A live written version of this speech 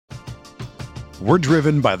We're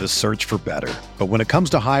driven by the search for better. But when it comes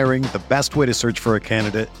to hiring, the best way to search for a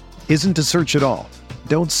candidate isn't to search at all.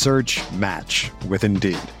 Don't search, match with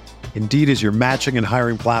Indeed. Indeed is your matching and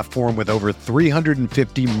hiring platform with over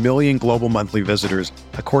 350 million global monthly visitors,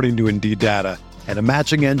 according to Indeed data, and a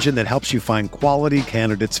matching engine that helps you find quality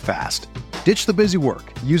candidates fast. Ditch the busy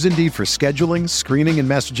work. Use Indeed for scheduling, screening, and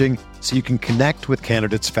messaging so you can connect with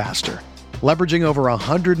candidates faster. Leveraging over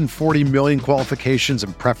 140 million qualifications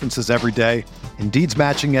and preferences every day, Indeed's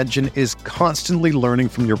matching engine is constantly learning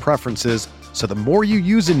from your preferences, so the more you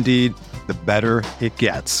use Indeed, the better it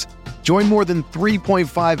gets. Join more than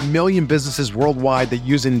 3.5 million businesses worldwide that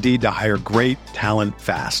use Indeed to hire great talent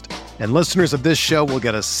fast. And listeners of this show will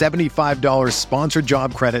get a $75 sponsored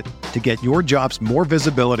job credit to get your jobs more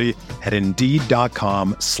visibility at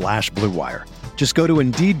Indeed.com/Blue Wire. Just go to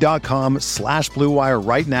Indeed.com/Blue Wire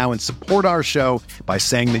right now and support our show by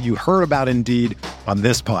saying that you heard about Indeed on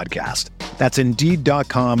this podcast. That's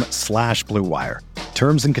Indeed.com/Blue Wire.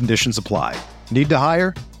 Terms and conditions apply. Need to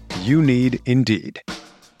hire? You need Indeed.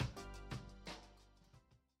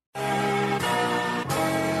 It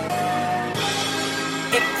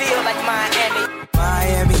feels like Miami.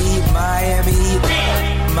 Miami, Miami,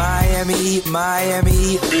 Miami, Miami,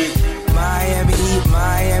 Miami, Miami, Miami,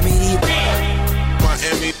 Miami,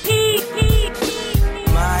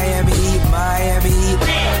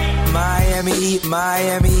 Miami,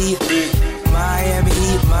 Miami, Miami,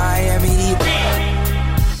 Miami.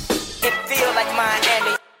 It feels like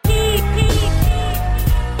Miami.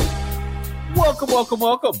 Welcome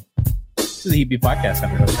to the Heat Beat Podcast. I'm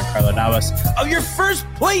your host, Carlo Navas of your first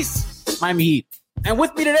place, Miami Heat. And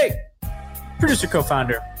with me today, producer,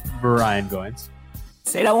 co-founder, Brian Goins.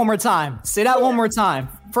 Say that one more time. Say that one more time.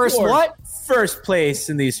 First what? First place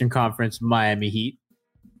in the Eastern Conference, Miami Heat.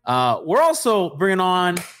 We're also bringing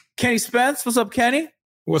on Kenny Spence. What's up, Kenny?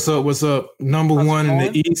 What's up? Number one in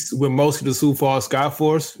the East with most of the Sioux Falls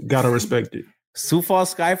Skyforce. Gotta respect it. Sioux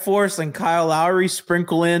Falls Skyforce and Kyle Lowry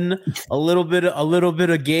sprinkle in a little bit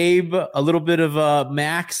of Gabe, a little bit of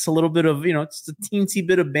Max, a little bit of, just a teensy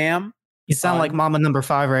bit of Bam. You sound like Mama number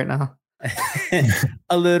 5 right now.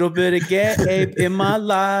 A little bit of Gabe in my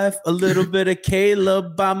life, a little bit of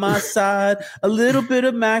Caleb by my side, a little bit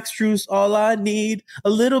of Max Strus, all I need,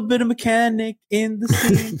 a little bit of mechanic in the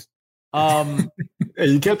scene. Hey,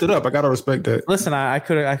 you kept it up. I gotta respect that. Listen, I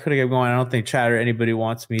could have kept going. I don't think Chad or anybody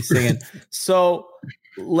wants me singing. So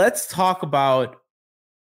let's talk about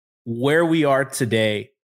where we are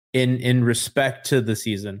today in respect to the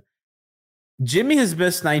season. Jimmy has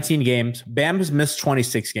missed 19 games. Bam has missed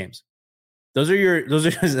 26 games. Those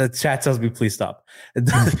are chat tells me please stop.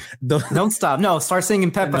 Don't stop. No, start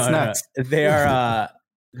singing Peppa's next. No. They are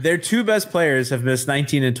their two best players have missed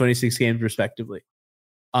 19 and 26 games respectively.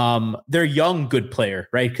 They're young, good player,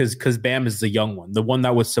 right? Because Bam is the young one, the one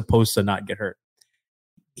that was supposed to not get hurt.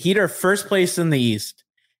 Heat are first place in the East.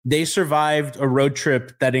 They survived a road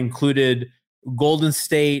trip that included Golden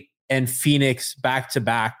State and Phoenix back to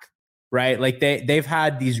back, right? Like they've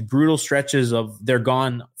had these brutal stretches of they're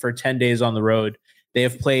gone for 10 days on the road. They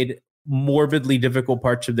have played morbidly difficult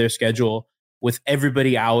parts of their schedule with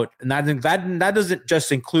everybody out. And that doesn't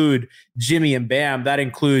just include Jimmy and Bam. That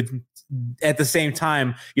includes, at the same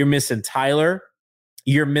time, you're missing Tyler.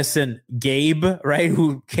 You're missing Gabe, right?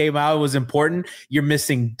 Who came out, was important. You're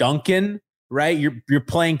missing Duncan, right? You're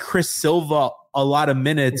playing Chris Silva a lot of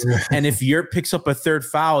minutes. And if Yurt picks up a third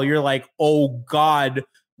foul, you're like, oh God,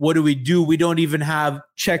 what do? We don't even have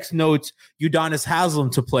checks notes, Udonis Haslem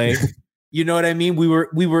to play. You know what I mean? We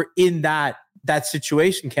were in that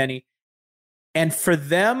situation, Kenny. And for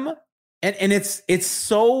them, and it's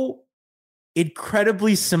so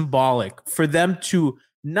incredibly symbolic for them to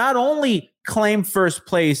not only claim first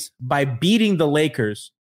place by beating the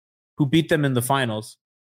Lakers, who beat them in the finals.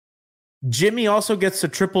 Jimmy also gets a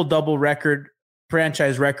triple-double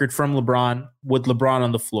franchise record from LeBron, with LeBron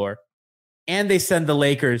on the floor. And they send the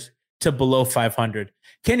Lakers to below 500.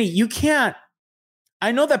 Kenny, you can't,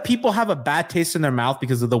 I know that people have a bad taste in their mouth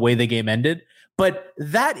because of the way the game ended, but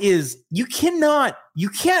that is, you can't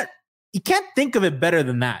think of it better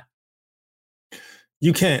than that.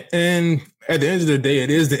 You can't. And at the end of the day, it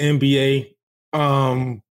is the NBA,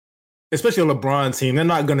 especially a LeBron team. They're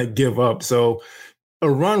not going to give up. So a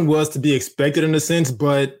run was to be expected in a sense.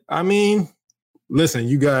 But, I mean, listen,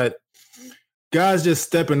 you got guys just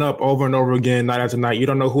stepping up over and over again, night after night. You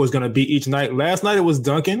don't know who is going to beat each night. Last night, it was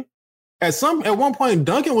Duncan. At one point,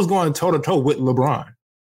 Duncan was going toe-to-toe with LeBron.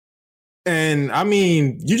 And, I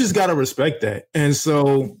mean, you just got to respect that. And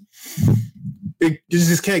so you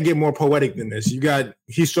just can't get more poetic than this.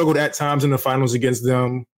 He struggled at times in the finals against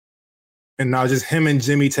them. And now just him and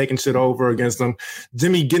Jimmy taking shit over against them.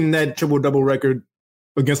 Jimmy getting that triple-double record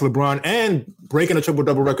against LeBron and breaking a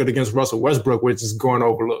triple-double record against Russell Westbrook, which is going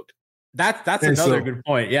overlooked. That's another good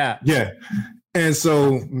point. Yeah. Yeah. And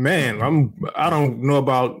so, man, I don't know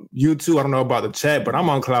about you two. I don't know about the chat, but I'm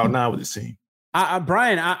on cloud nine with this team.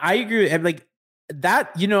 Brian, I agree. Like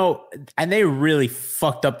that, and they really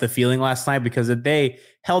fucked up the feeling last night because they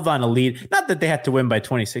held on a lead. Not that they had to win by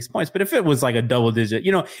 26 points, but if it was like a double digit,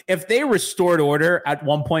 if they restored order at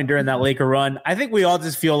one point during that Laker run, I think we all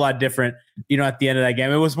just feel a lot different, at the end of that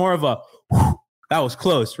game. It was more of a, that was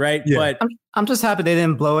close, right? Yeah. But I'm just happy they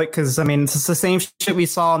didn't blow it because, it's the same shit we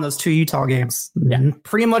saw in those 2 Utah games. Yeah.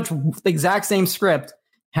 Pretty much the exact same script.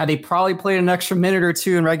 Had they probably played an extra minute or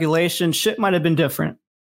two in regulation, shit might have been different.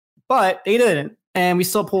 But they didn't. And we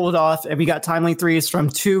still pulled it off. And we got timely threes from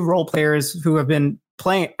 2 role players who have been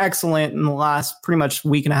playing excellent in the last pretty much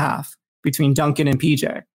week and a half between Duncan and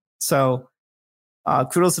PJ. So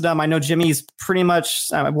kudos to them. I know Jimmy's pretty much,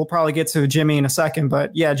 we'll probably get to Jimmy in a second.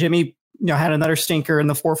 But yeah, Jimmy had another stinker in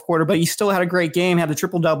the fourth quarter, but he still had a great game, had the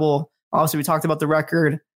triple-double. Obviously, we talked about the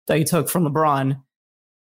record that he took from LeBron.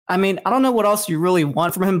 I don't know what else you really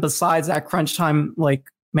want from him besides that crunch time,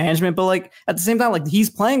 management. But, at the same time, he's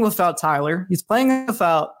playing without Tyler. He's playing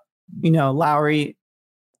without, Lowry.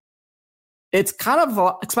 It's kind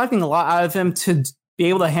of expecting a lot out of him to be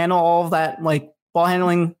able to handle all of that, ball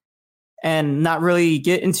handling and not really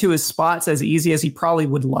get into his spots as easy as he probably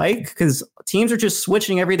would like, because teams are just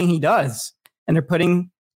switching everything he does. And they're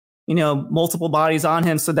putting, multiple bodies on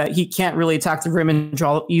him so that he can't really attack the rim and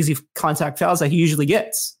draw easy contact fouls that he usually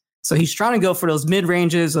gets. So he's trying to go for those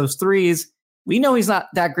mid-ranges, those threes. We know he's not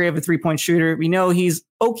that great of a three-point shooter. We know he's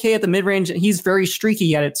okay at the mid-range, and he's very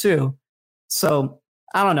streaky at it too. So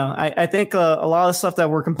I don't know. I think a lot of the stuff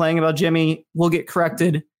that we're complaining about Jimmy will get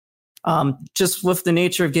corrected. Just with the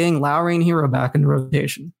nature of getting Lowry and Hero back in the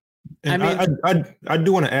rotation. And I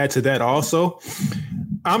do want to add to that also.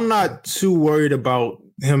 I'm not too worried about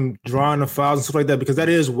him drawing the fouls and stuff like that, because that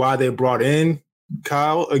is why they brought in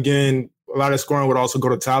Kyle. Again, a lot of scoring would also go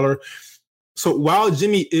to Tyler. So while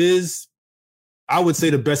Jimmy is, I would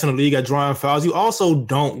say, the best in the league at drawing fouls, you also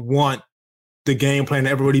don't want the game plan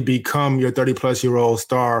to ever really become your 30-plus-year-old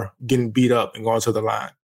star getting beat up and going to the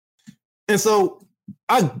line. And so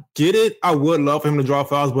I get it. I would love for him to draw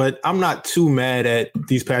fouls, but I'm not too mad at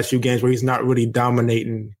these past few games where he's not really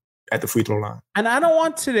dominating at the free throw line. And I don't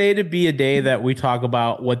want today to be a day that we talk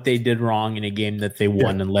about what they did wrong in a game that they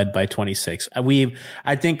won and led by 26.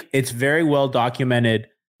 I think it's very well documented,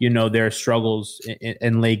 their struggles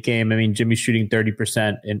in late game. Jimmy's shooting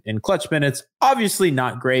 30% in clutch minutes. Obviously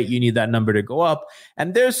not great. You need that number to go up.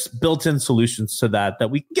 And there's built-in solutions to that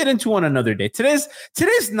we can get into on another day. Today's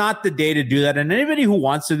not the day to do that. And anybody who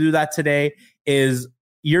wants to do that today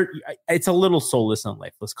it's a little soulless and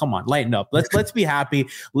lifeless. Come on, lighten up. Let's be happy.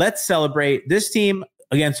 Let's celebrate. This team,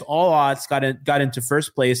 against all odds, got into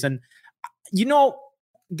first place. And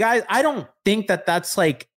guys, I don't think that's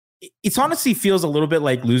it's honestly feels a little bit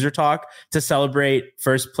like loser talk to celebrate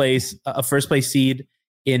a first place seed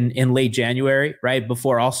in late January, right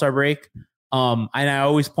before All-Star break. And I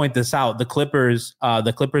always point this out: the Clippers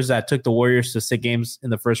that took the Warriors to 6 games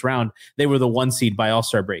in the first round, they were the 1 seed by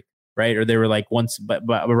All-Star break. Right. Or they were once but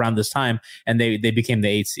around this time, and they became the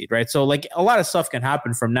 8th seed. Right. So a lot of stuff can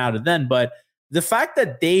happen from now to then. But the fact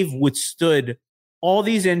that they've withstood all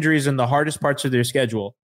these injuries in the hardest parts of their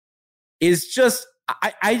schedule is just,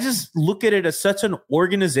 I just look at it as such an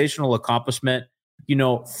organizational accomplishment,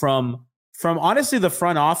 from honestly the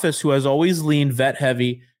front office, who has always leaned vet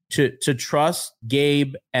heavy, to trust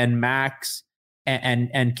Gabe and Max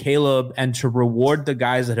and Caleb, and to reward the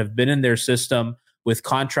guys that have been in their system with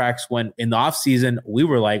contracts, when in the offseason we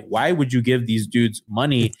were like, why would you give these dudes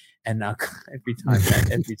money? And now every time,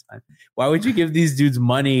 why would you give these dudes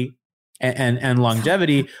money and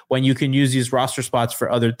longevity when you can use these roster spots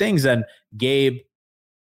for other things? And Gabe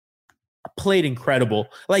played incredible.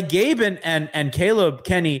 Gabe and Caleb,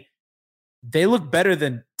 Kenny, they look better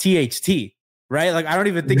than THT, right? I don't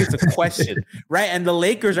even think it's a question, right? And the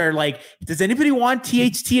Lakers are like, does anybody want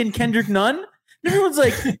THT and Kendrick Nunn? And everyone's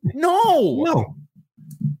like, no.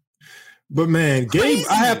 But man, Gabe,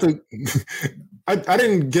 I have to. I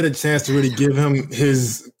didn't get a chance to really give him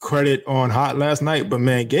his credit on Hot last night, but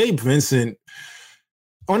man, Gabe Vincent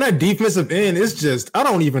on that defensive end, it's just I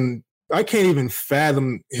can't even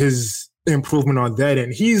fathom his improvement on that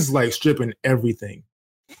end. He's stripping everything,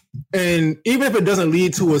 and even if it doesn't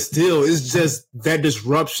lead to a steal, it's just that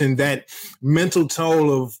disruption, that mental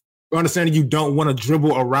toll of understanding you don't want to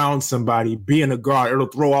dribble around somebody, being a guard, it'll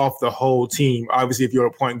throw off the whole team. Obviously, if you're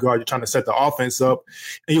a point guard, you're trying to set the offense up,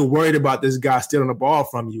 and you're worried about this guy stealing the ball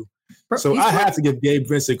from you. So I have to give Gabe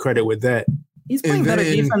Vincent credit with that. He's playing better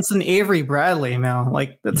defense than Avery Bradley now.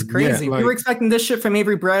 Like, that's crazy. We were expecting this shit from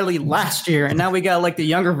Avery Bradley last year, and now we got like the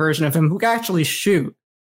younger version of him who can actually shoot.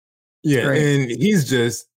 Yeah, right. And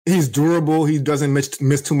he's durable. He doesn't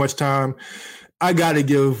miss too much time. I got to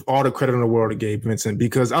give all the credit in the world to Gabe Vincent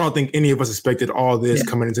because I don't think any of us expected all this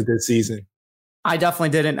coming into this season. I definitely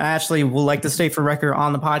didn't. I actually would like to state for record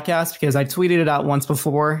on the podcast because I tweeted it out once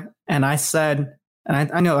before, and I said,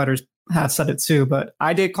 and I know others have said it too, but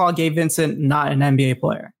I did call Gabe Vincent not an NBA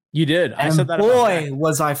player. You did. I said that. Boy,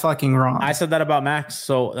 was I fucking wrong. I said that about Max.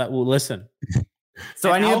 So listen.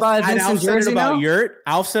 So I need to buy a Vincent jersey now? Yurt.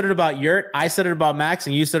 Alf said it about Yurt. I said it about Max,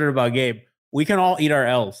 and you said it about Gabe. We can all eat our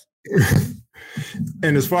L's.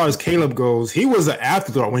 And as far as Caleb goes, he was an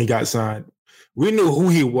afterthought when he got signed. We knew who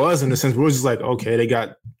he was in the sense we were just like, okay, they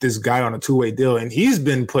got this guy on a two-way deal, and he's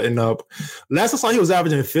been putting up. Last I saw, he was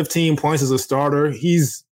averaging 15 points as a starter.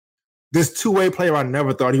 He's this two-way player I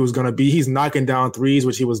never thought he was going to be. He's knocking down threes,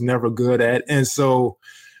 which he was never good at. And so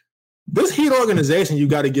this Heat organization, you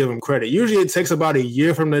got to give them credit. Usually it takes about a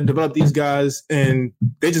year for them to develop these guys, and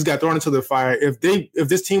they just got thrown into the fire. If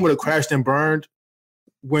this team would have crashed and burned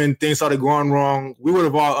when things started going wrong, we would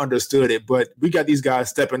have all understood it. But we got these guys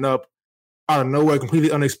stepping up out of nowhere,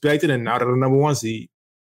 completely unexpected, and out of the number one seed.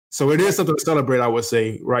 So it is something to celebrate, I would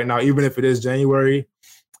say, right now. Even if it is January,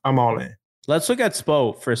 I'm all in. Let's look at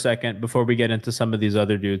Spo for a second before we get into some of these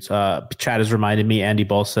other dudes. Chad has reminded me, Andy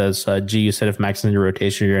Ball says, G, you said if Max is in your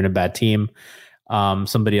rotation, you're in a bad team.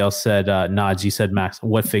 Somebody else said, nah, G said Max.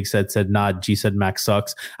 What Fig said, nah, G said Max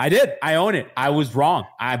sucks. I did. I own it. I was wrong.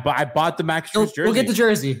 I bought the Max jersey. Go get the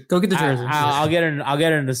jersey. Go get the jersey. I'll get it. I'll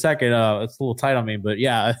get it in a second. It's a little tight on me, but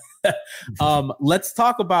yeah. Let's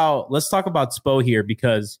talk about Spo here,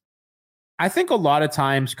 because I think a lot of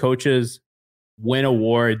times coaches win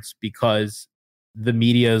awards because the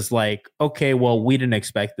media is like, okay, well, we didn't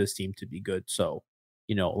expect this team to be good. So,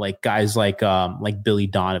 like guys like Billy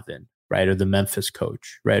Donovan, right? Or the Memphis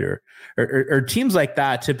coach, right? Or teams like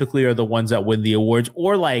that typically are the ones that win the awards,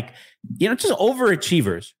 or like, just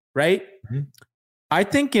overachievers, right? Mm-hmm. I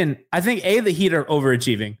think the Heat are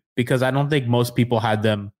overachieving because I don't think most people had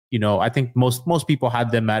them. I think most people had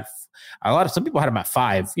them at some people had them at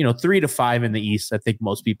 5, 3 to 5 in the East. I think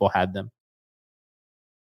most people had them.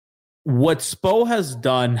 What Spo has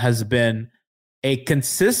done has been a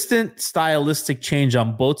consistent stylistic change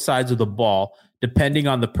on both sides of the ball, depending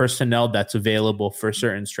on the personnel that's available for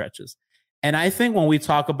certain stretches. And I think when we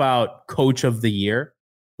talk about coach of the year,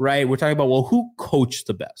 right, we're talking about, well, who coached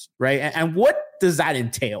the best, right? And what does that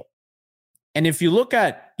entail? And if you look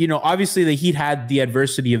at, obviously the Heat had the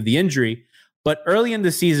adversity of the injury, but early in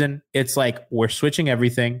the season, it's like, we're switching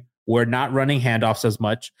everything. We're not running handoffs as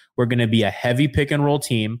much. We're going to be a heavy pick and roll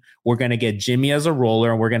team. We're going to get Jimmy as a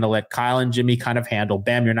roller, and we're going to let Kyle and Jimmy kind of handle.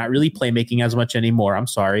 Bam, you're not really playmaking as much anymore. I'm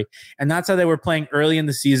sorry. And that's how they were playing early in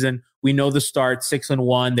the season. We know the start,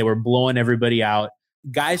 6-1. They were blowing everybody out.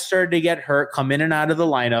 Guys started to get hurt, come in and out of the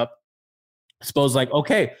lineup. Spo's like,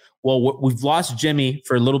 okay, well, we've lost Jimmy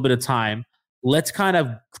for a little bit of time. Let's kind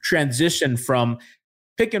of transition from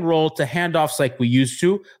pick and roll to handoffs like we used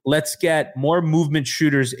to. Let's get more movement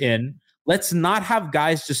shooters in. Let's not have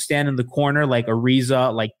guys just stand in the corner like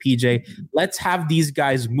Ariza, like PJ. Let's have these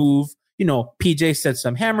guys move. PJ set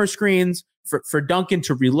some hammer screens for Duncan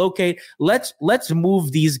to relocate. Let's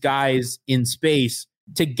move these guys in space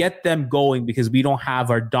to get them going, because we don't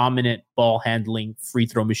have our dominant ball handling free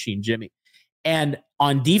throw machine, Jimmy. And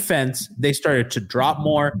on defense, they started to drop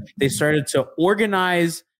more. They started to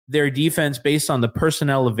organize their defense based on the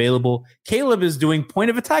personnel available. Caleb is doing point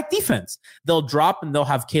of attack defense. They'll drop and they'll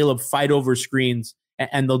have Caleb fight over screens,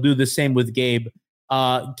 and they'll do the same with Gabe.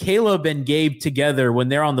 Caleb and Gabe together, when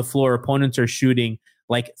they're on the floor, opponents are shooting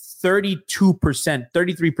like 32%,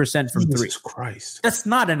 33% from three. Jesus Christ. That's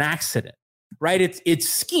not an accident, right? It's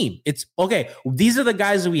scheme. It's okay. These are the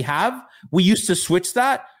guys that we have. We used to switch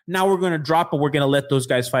that. Now we're going to drop, and we're going to let those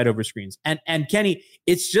guys fight over screens. And Kenny,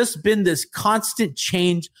 it's just been this constant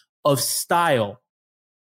change of style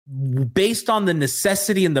based on the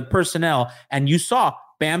necessity and the personnel. And you saw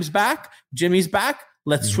Bam's back, Jimmy's back.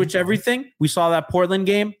 Let's switch everything. We saw that Portland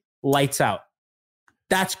game, lights out.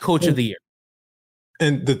 That's coach of the year.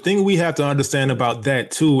 And the thing we have to understand about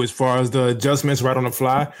that too, as far as the adjustments right on the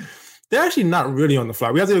fly, they're actually not really on the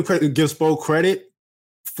fly. We have to give Spo credit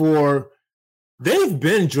for. They've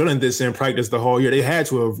been drilling this in practice the whole year. They had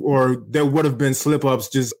to have, or there would have been slip-ups.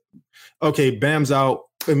 Just, okay, Bam's out.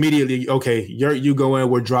 immediately, okay, you go in,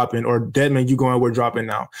 we're dropping, or Dedmon, you go in, we're dropping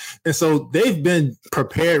now. And so they've been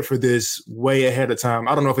prepared for this way ahead of time.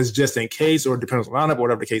 I don't know if it's just in case or it depends on the lineup or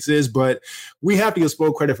whatever the case is, but we have to give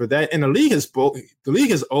Spo credit for that. And the league has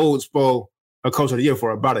owed Spo a coach of the year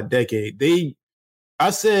for about a decade. I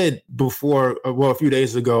said before, a few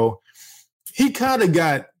days ago, he kind of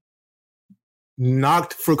got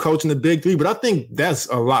knocked for coaching the big three, but I think that's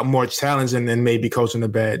a lot more challenging than maybe coaching a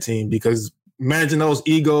bad team, because managing those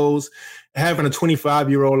egos, having a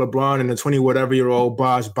 25-year-old LeBron and a 20-whatever-year-old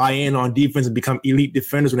Bosh buy in on defense and become elite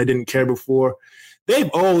defenders when they didn't care before. They've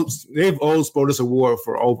owed Spo this award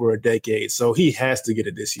for over a decade, so he has to get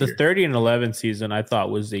it this year. The 30-11 season, I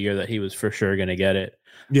thought, was the year that he was for sure going to get it.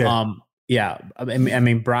 Yeah. Yeah. I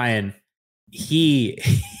mean, Brian, he's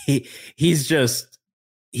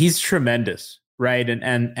tremendous, right?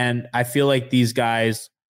 And I feel like these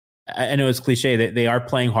guys, I know it's cliche, they are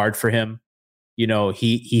playing hard for him. You know,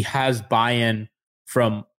 he has buy-in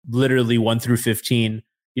from literally 1 through 15.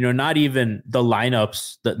 You know, not even the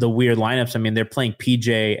lineups, the weird lineups. I mean, they're playing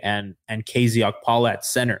PJ and KZ Okpala at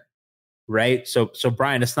center, right? So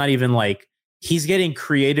Brian, it's not even like he's getting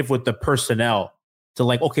creative with the personnel to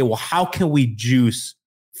like, okay, well, how can we juice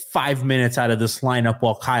 5 minutes out of this lineup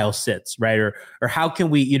while Kyle sits, right? Or how can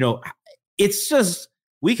we, you know, it's just,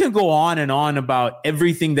 we can go on and on about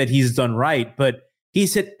everything that he's done right, but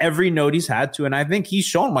he's hit every note he's had to, and I think he's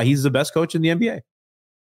shown why he's the best coach in the NBA.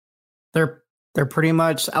 They're pretty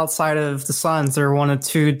much outside of the Suns. They're one of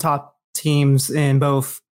two top teams in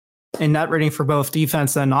net rating for both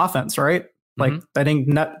defense and offense, right? Like I think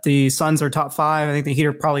the Suns are top 5. I think the Heat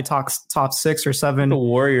are probably top 6 or 7. The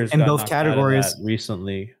Warriors in both categories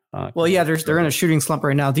recently. Well, yeah, they're in a shooting slump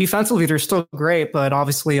right now. Defensively, they're still great, but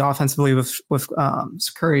obviously offensively with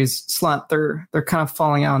Curry's slump, they're kind of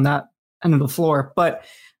falling out on that end of the floor. But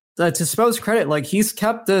to Spo's credit, like he's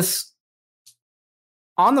kept this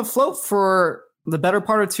on the float for the better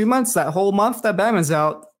part of 2 months. That whole month that Bam's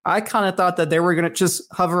out, I kind of thought that they were going to just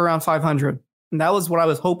hover around 500, and that was what I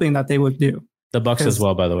was hoping that they would do. The Bucks as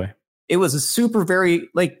well, by the way. It was a very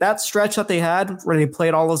like that stretch that they had where they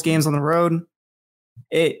played all those games on the road.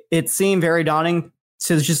 It seemed very daunting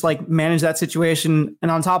to just like manage that situation. And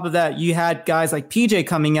on top of that, you had guys like PJ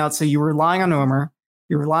coming out. So you were relying on Omer.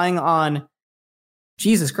 You're relying on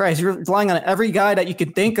Jesus Christ. You're relying on every guy that you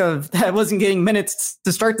could think of that wasn't getting minutes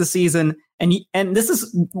to start the season. And this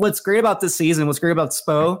is what's great about this season. What's great about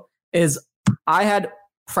Spo is I had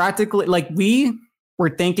practically like we were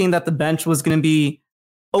thinking that the bench was going to be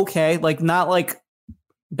okay, like not like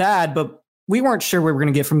bad, but we weren't sure we were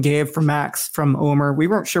going to get from Gabe, from Max, from Omer. We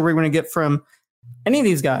weren't sure we were going to get from any of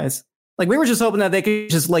these guys. Like we were just hoping that they could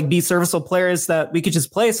just like be serviceable players that we could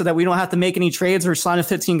just play so that we don't have to make any trades or sign a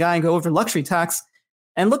 15 guy and go over luxury tax.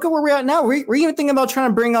 And look at where we're at now. We're even thinking about trying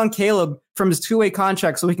to bring on Caleb from his 2-way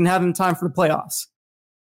contract so we can have him in time for the playoffs.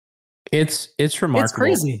 It's remarkable. It's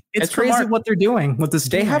crazy. It's crazy what they're doing with this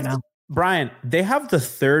team right now. Brian, they have the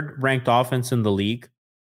 3rd ranked offense in the league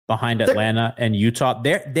behind Atlanta and Utah.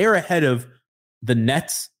 They're ahead of the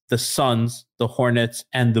Nets, the Suns, the Hornets,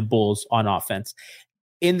 and the Bulls on offense.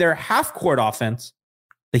 In their half-court offense,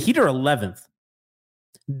 the Heat are 11th.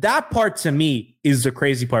 That part to me is the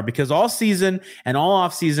crazy part, because all season and all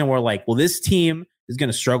off season we're like, well, this team is going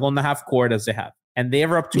to struggle in the half court as they have. And they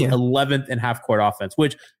are up to 11th in half court offense,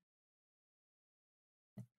 which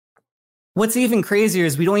what's even crazier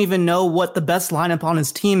is we don't even know what the best lineup on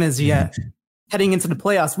his team is yet. Heading into the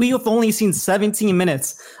playoffs, we have only seen 17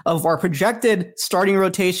 minutes of our projected starting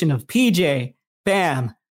rotation of PJ,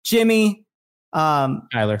 Bam, Jimmy,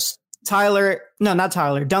 Tyler, no, not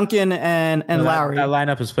Tyler, Duncan and Lowry. That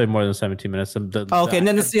lineup has played more than 17 minutes. Okay, and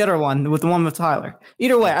then it's the other one with Tyler.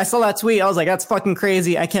 Either way, I saw that tweet. I was like, that's fucking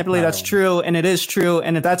crazy. I can't believe that's true. And it is true.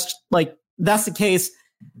 And if that's the case,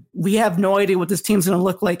 we have no idea what this team's going to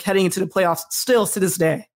look like heading into the playoffs still to this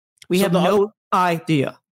day. We have no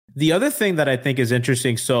idea. The other thing that I think is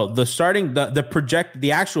interesting, so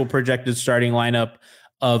the actual projected starting lineup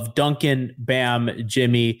of Duncan, Bam,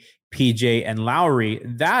 Jimmy, PJ, and Lowry,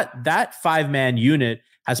 that 5-man unit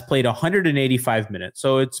has played 185 minutes.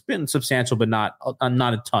 So it's been substantial, but not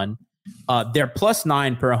a ton. They're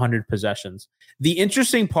 +9 per 100 possessions. The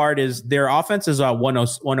interesting part is their offense is a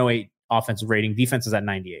 108 offensive rating. Defense is at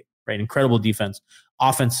 98, right? Incredible defense.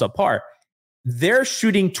 Offense subpar. They're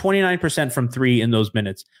shooting 29% from 3 in those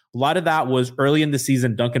minutes. A lot of that was early in the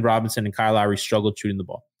season. Duncan Robinson and Kyle Lowry struggled shooting the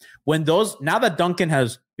ball. Now that Duncan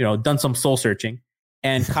has, done some soul searching,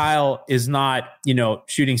 and Kyle is not,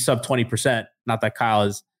 shooting sub 20%. Not that Kyle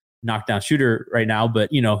is knockdown shooter right now, but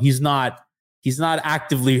he's not He's not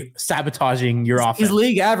actively sabotaging your offense. He's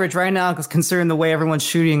league average right now because considering the way everyone's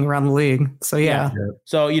shooting around the league. So yeah.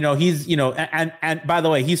 So he's and by the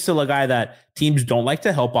way, he's still a guy that teams don't like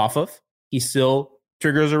to help off of. He still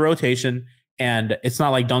triggers a rotation, and it's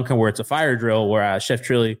not like Duncan where it's a fire drill. Where Chef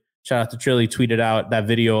Trilly, shout out to Trilly, tweeted out that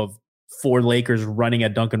video of 4 Lakers running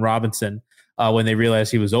at Duncan Robinson when they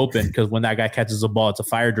realized he was open, because when that guy catches the ball, it's a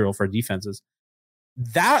fire drill for defenses.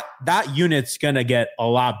 That unit's gonna get a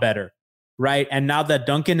lot better. Right. And now that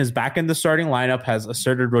Duncan is back in the starting lineup, has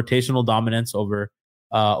asserted rotational dominance over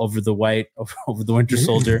the Winter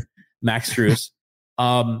Soldier, Max Strus.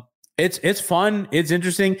 It's fun. It's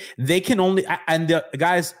interesting. They can only, and the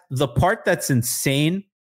guys, the part that's insane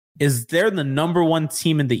is they're the number 1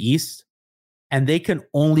 team in the East, and they can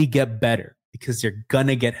only get better because they're going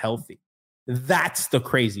to get healthy. That's the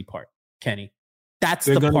crazy part, Kenny. That's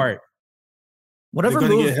the part. Whatever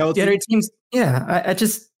move the other teams. Yeah, I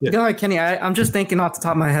just go ahead, Kenny. I'm just thinking off the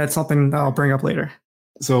top of my head something that I'll bring up later.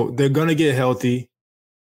 So they're gonna get healthy.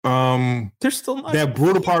 They're still not. That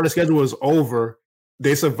brutal part of the schedule is over.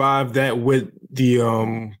 They survived that with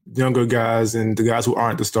the younger guys and the guys who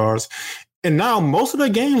aren't the stars. And now most of the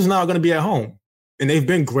games now are going to be at home, and they've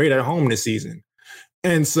been great at home this season.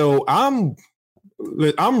 And so I'm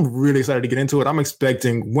really excited to get into it. I'm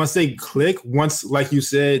expecting once they click, once, like you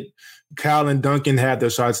said, Kyle and Duncan have their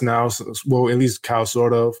shots now. Well, at least Kyle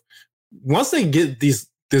sort of. Once they get this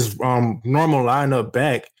normal lineup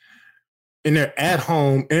back, and they're at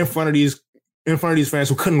home in front of these fans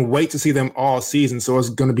who couldn't wait to see them all season, so it's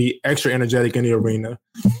going to be extra energetic in the arena.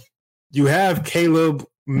 You have Caleb,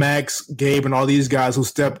 Max, Gabe, and all these guys who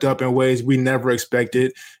stepped up in ways we never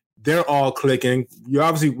expected. They're all clicking.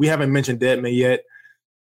 We haven't mentioned Dedmon yet.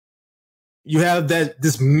 You have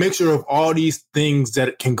this mixture of all these things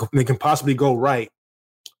that can possibly go right,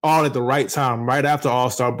 all at the right time, right after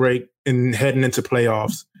All-Star break and heading into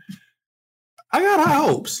playoffs. I got high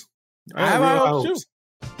hopes. I have high hopes too.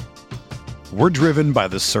 We're driven by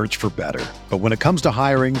the search for better. But when it comes to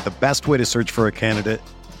hiring, the best way to search for a candidate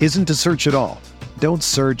isn't to search at all. Don't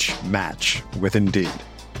search, match with Indeed.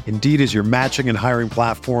 Indeed is your matching and hiring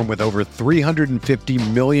platform with over 350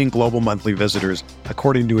 million global monthly visitors,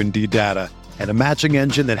 according to Indeed data, and a matching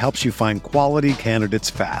engine that helps you find quality candidates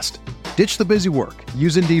fast. Ditch the busy work.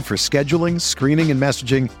 Use Indeed for scheduling, screening, and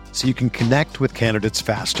messaging so you can connect with candidates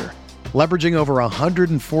faster. Leveraging over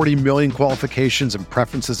 140 million qualifications and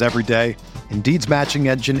preferences every day, Indeed's matching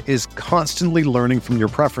engine is constantly learning from your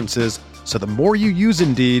preferences, so the more you use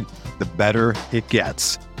Indeed, the better it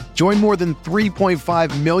gets. Join more than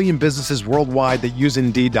 3.5 million businesses worldwide that use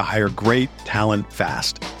Indeed to hire great talent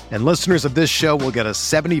fast. And listeners of this show will get a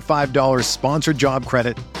 $75 sponsored job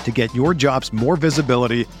credit to get your jobs more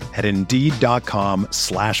visibility at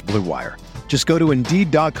Indeed.com/Blue Wire. Just go to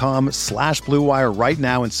Indeed.com/Blue Wire right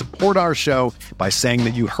now and support our show by saying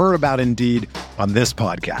that you heard about Indeed on this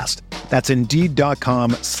podcast. That's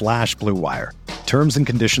Indeed.com/Blue Wire. Terms and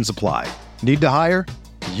conditions apply. Need to hire?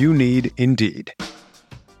 You need Indeed.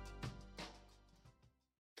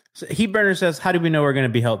 So Heat Burner says, "How do we know we're going to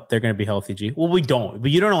be healthy? They're going to be healthy, G." Well, we don't.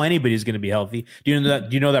 But you don't know anybody's going to be healthy. Do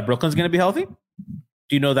you know that Brooklyn's going to be healthy? Do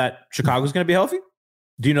you know that Chicago's going to be healthy?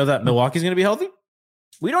 Do you know that Milwaukee's going to be healthy?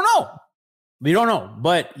 We don't know. We don't know.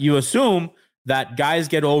 But you assume that guys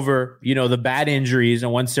get over, the bad injuries,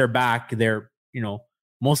 and once they're back, they're,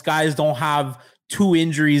 most guys don't have 2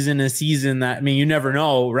 injuries in a season. You never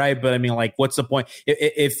know, right? But what's the point?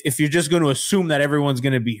 If you're just going to assume that everyone's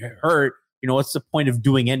going to be hurt, what's the point of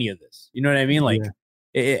doing any of this? You know what I mean? I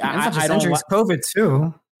don't like COVID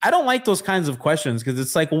too. I don't like those kinds of questions because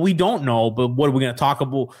it's like, well, we don't know, but what are we going to talk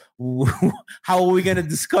about? How are we going to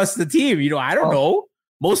discuss the team? I don't know.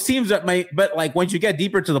 Most teams that but once you get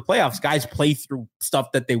deeper to the playoffs, guys play through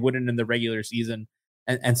stuff that they wouldn't in the regular season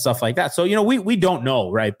and stuff like that. So, we don't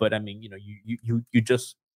know, right? But you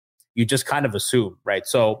just kind of assume, right?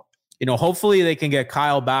 So, hopefully they can get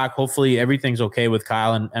Kyle back. Hopefully everything's okay with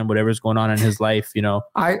Kyle and whatever's going on in his life,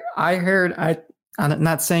 I heard, I'm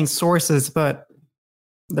not saying sources, but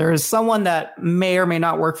there is someone that may or may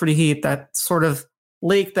not work for the Heat that sort of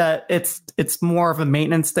leaked that it's more of a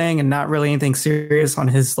maintenance thing and not really anything serious on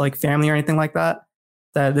his family or anything like that.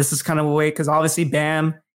 That this is kind of a way, because obviously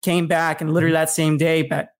Bam came back, and literally that same day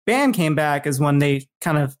Bam came back is when they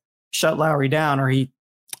kind of shut Lowry down, or I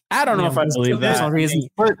don't know if I believe that.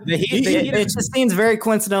 It just seems very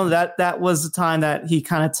coincidental that was the time that he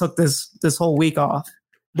kind of took this whole week off.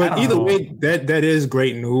 But either way, that is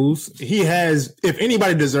great news. He has, if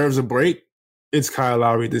anybody deserves a break, it's Kyle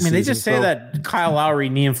Lowry this season. They just say that Kyle Lowry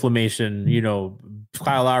knee inflammation,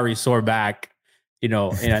 Kyle Lowry sore back, you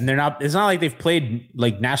know, and they're not. It's not like they've played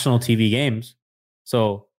like national TV games,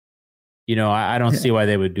 so you know, I don't see why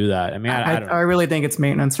they would do that. I mean, I don't know. I really think it's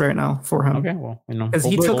maintenance right now for him. Okay, well, you know, Because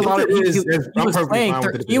he took a lot of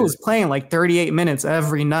he was playing like 38 minutes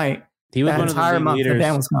every night. He was that one of the entire league month leaders. the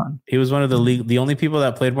band was gone. He was one of the league. The only people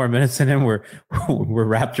that played more minutes than him were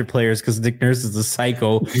Raptor players because Nick Nurse is a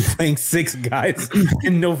psycho playing 6 guys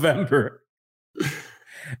in November.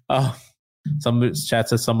 Some chat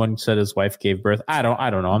says someone said his wife gave birth. I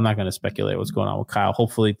don't know. I'm not going to speculate what's going on with Kyle.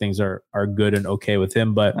 Hopefully things are good and okay with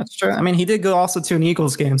him. But that's true. I mean, he did go also to an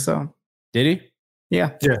Eagles game. So did he?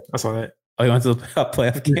 Yeah, I saw that. Oh, he went to the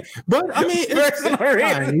playoff game. But I mean,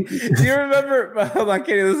 do you remember? Hold on,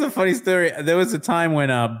 Katie. This is a funny story. There was a time when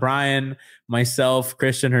Brian, myself,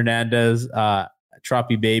 Christian Hernandez,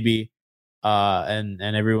 Troppy Baby, and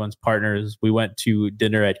everyone's partners, we went to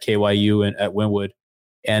dinner at KYU and at Wynwood.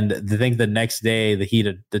 And I think the next day, the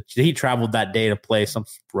Heat traveled that day to play some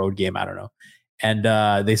road game. I don't know.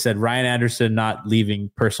 And they said Ryan Anderson not leaving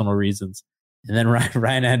personal reasons. And then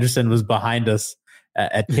Ryan Anderson was behind us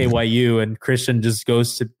at KYU, and Christian just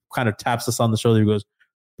goes to kind of taps us on the shoulder. He goes,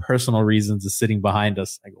 "Personal reasons is sitting behind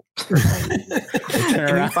us." I go,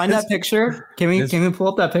 can we find that picture? Can we pull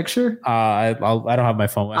up that picture? I don't have my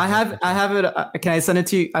phone. I have it. Can I send it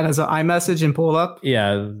to you as an iMessage and pull it up?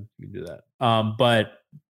 Yeah, you can do that. But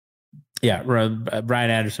yeah, Brian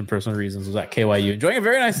Anderson, personal reasons, was at KYU enjoying a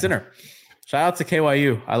very nice dinner. Shout out to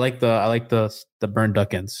KYU. I like the burnt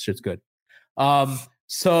duck ends. Shit's good.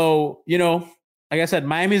 So, you know, like I said,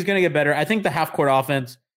 Miami's going to get better. I think the half court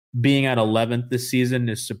offense being at 11th this season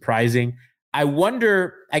is surprising. I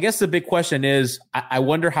guess the big question is, I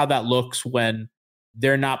wonder how that looks when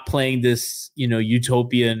they're not playing this, you know,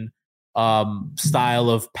 utopian style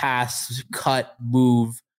of pass, cut,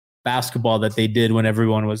 move basketball that they did when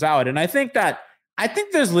everyone was out. And I think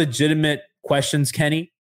there's legitimate questions,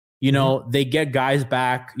 Kenny. You know, they get guys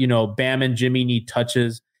back, you know, Bam and Jimmy need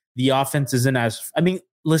touches. The offense isn't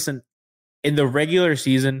listen, in the regular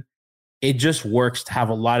season, it just works to have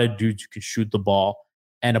a lot of dudes who can shoot the ball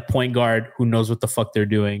and a point guard who knows what the fuck they're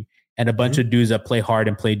doing and a bunch of dudes that play hard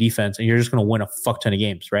and play defense. And you're just going to win a fuck ton of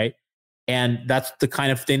games, right? And that's the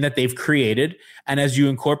kind of thing that they've created. And as you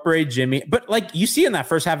incorporate Jimmy, but like you see in that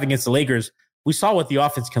first half against the Lakers, we saw what the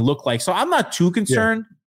offense can look like. So I'm not too concerned,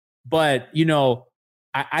 but you know,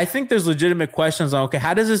 I think there's legitimate questions on, okay,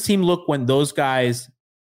 how does this team look when those guys,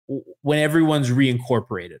 when everyone's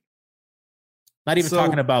reincorporated? Not even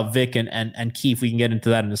talking about Vic and Keith. We can get into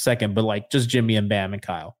that in a second, but like just Jimmy and Bam and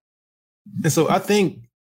Kyle. And so I think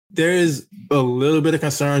there is a little bit of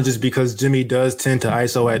concern just because Jimmy does tend to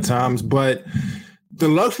ISO at times, but the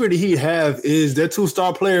luxury that he have is their 2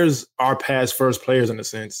 star players are pass first players in a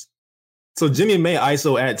sense. So Jimmy may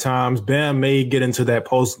ISO at times, Bam may get into that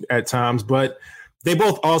post at times, but they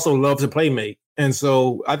both also love to play make. And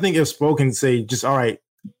so I think if Spo can say just, all right,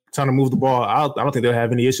 trying to move the ball, I don't think they'll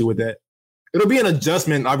have any issue with that. It'll be an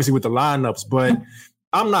adjustment, obviously, with the lineups, but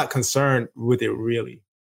I'm not concerned with it, really.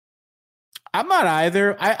 I'm not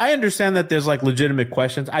either. I understand that there's like legitimate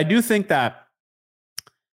questions. I do think that,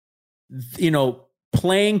 you know,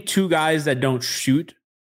 playing 2 guys that don't shoot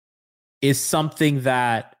is something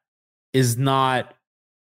that is not,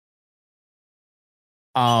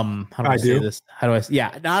 how do I say this?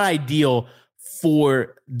 Not ideal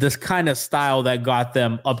for this kind of style that got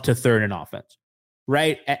them up to 3rd in offense.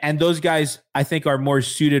 Right. And those guys, I think, are more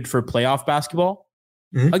suited for playoff basketball.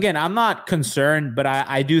 Mm-hmm. Again, I'm not concerned, but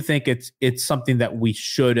I do think it's something that we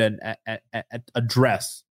should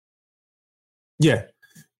address. Yeah.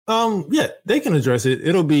 They can address it.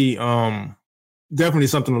 It'll be definitely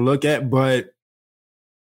something to look at. But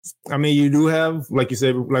I mean, you do have, like you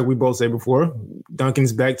said, like we both said before,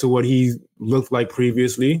 Duncan's back to what he looked like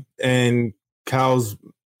previously. And Kyle's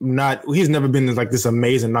he's never been like this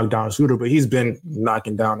amazing knockdown shooter, but he's been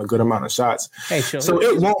knocking down a good amount of shots. Hey, so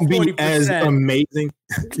it won't be 40%. As amazing.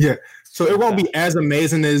 Yeah. So it won't be as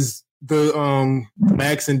amazing as the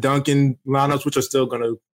Max and Duncan lineups, which are still going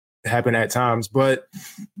to happen at times, but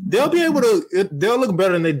they'll be able to, they'll look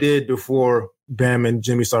better than they did before Bam and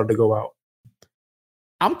Jimmy started to go out.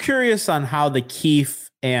 I'm curious on how the Keith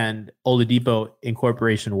and Oladipo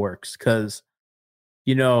incorporation works. Cause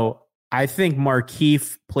you know, I think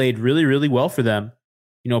Markieff played really, really well for them,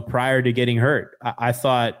 you know, prior to getting hurt. I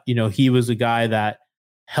thought, you know, he was a guy that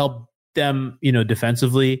helped them, you know,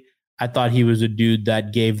 defensively. I thought he was a dude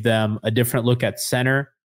that gave them a different look at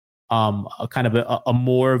center, a kind of a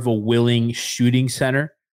more of a willing shooting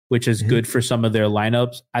center, which is good for some of their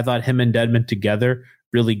lineups. I thought him and Dedmon together,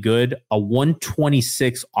 really good. A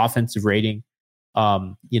 126 offensive rating,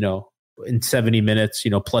 you know, in 70 minutes,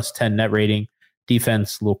 you know, plus 10 net rating.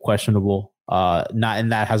 Defense, a little questionable.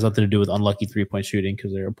 And that has nothing to do with unlucky 3-point shooting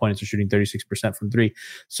because their opponents are shooting 36% from three.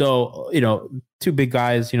 So, two big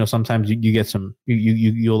guys, sometimes you get some,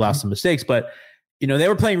 you allow some mistakes, but they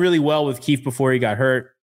were playing really well with Keith before he got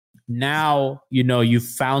hurt. Now, you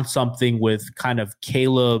found something with kind of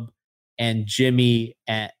Caleb and Jimmy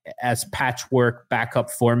as patchwork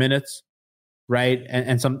backup 4 minutes, right?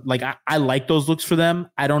 And some I like those looks for them.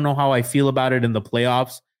 I don't know how I feel about it in the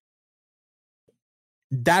playoffs.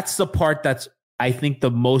 That's the part that's, I think,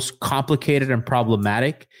 the most complicated and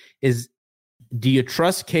problematic is, do you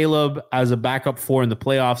trust Caleb as a backup 4 in the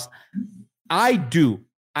playoffs? I do.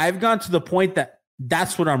 I've gone to the point that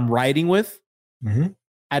that's what I'm riding with. Mm-hmm.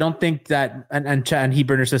 I don't think that, and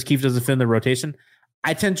Heatburner says Keith doesn't fit in the rotation.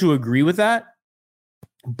 I tend to agree with that,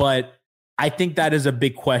 but I think that is a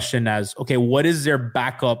big question as, okay, what is their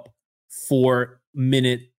backup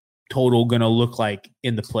 4-minute total going to look like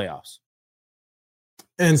in the playoffs?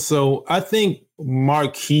 And so I think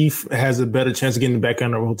Markieff has a better chance of getting back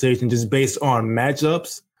on the rotation just based on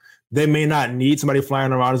matchups. They may not need somebody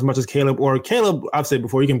flying around as much as Caleb, or Caleb, I've said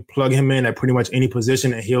before, you can plug him in at pretty much any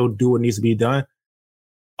position and he'll do what needs to be done.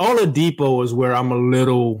 Oladipo is where I'm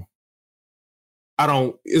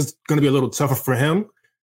it's going to be a little tougher for him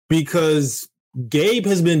because Gabe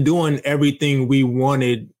has been doing everything we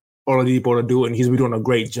wanted Oladipo to do, and he's been doing a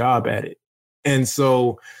great job at it. And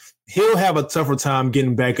so he'll have a tougher time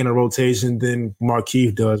getting back in the rotation than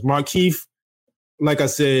Markieff does. Markieff, like I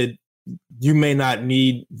said, you may not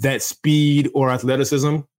need that speed or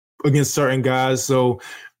athleticism against certain guys. So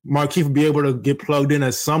Markieff will be able to get plugged in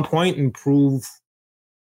at some point and prove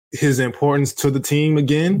his importance to the team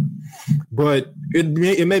again. But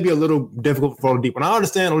it may be a little difficult for Oladipo. And I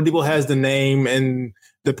understand Oladipo has the name and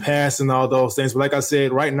the pass and all those things. But like I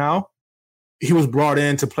said, right now, he was brought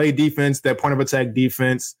in to play defense, that point of attack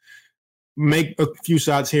defense, make a few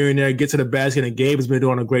shots here and there, get to the basket, and Gabe has been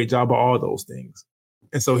doing a great job of all those things.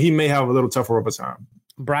 And so he may have a little tougher of a time.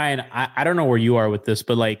 Brian, I don't know where you are with this,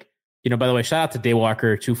 but by the way, shout out to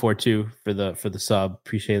Daywalker242 for the sub.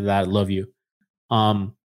 Appreciate that. Love you.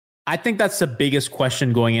 I think that's the biggest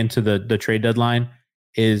question going into the trade deadline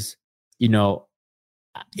is, by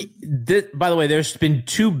the way, there's been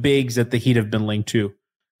two bigs that the Heat have been linked to.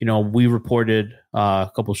 We reported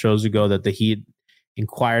a couple shows ago that the Heat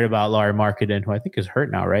inquired about Lauri Markkanen, who I think is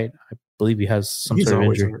hurt now, right? I believe he has some sort of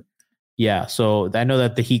injury. Hurt. Yeah, so I know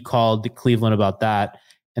that the Heat called Cleveland about that.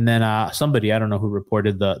 And then somebody, I don't know who,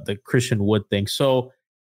 reported the Christian Wood thing. So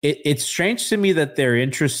it's strange to me that they're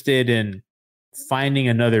interested in finding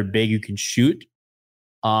another big who can shoot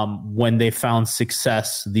when they found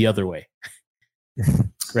success the other way.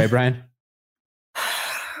 Right, Brian?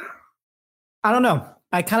 I don't know.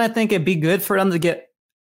 I kind of think it'd be good for them to get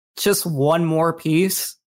just one more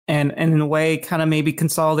piece and in a way kind of maybe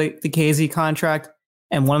consolidate the KZ contract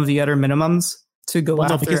and one of the other minimums to go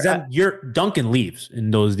after. No, because then Duncan leaves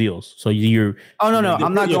in those deals. So you're. Oh, no.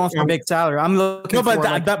 I'm not going for a big salary. I'm looking for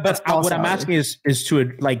what I'm asking is to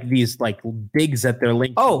these bigs that they're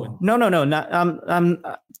linked. Oh, no.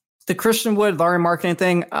 Not, the Christian Wood, Lauri Markkanen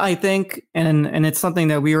thing, I think, and it's something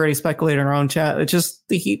that we already speculated in our own chat. It's just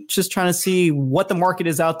the Heat just trying to see what the market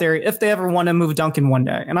is out there if they ever want to move Duncan one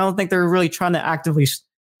day. And I don't think they're really trying to actively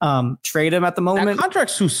trade him at the moment. That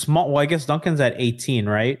contract's too small. Well, I guess Duncan's at 18,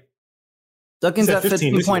 right? Duncan's at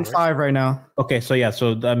 15.5 right now. Okay, so yeah,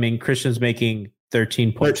 Christian's making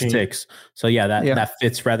 13.6. So yeah, that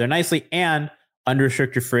fits rather nicely. And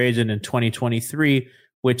unrestricted free agent in 2023,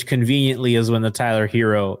 which conveniently is when the Tyler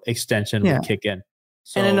Hero extension will kick in.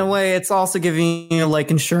 So, and in a way, it's also giving you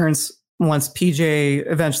insurance once PJ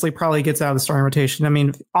eventually probably gets out of the starting rotation. I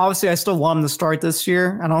mean, obviously, I still want him to start this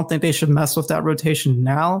year. I don't think they should mess with that rotation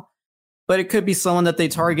now, but it could be someone that they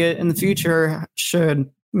target in the future should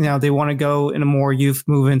they want to go in a more youth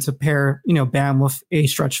move to pair Bam with a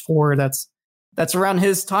stretch four that's around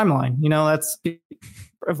his timeline. That's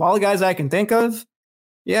of all the guys I can think of.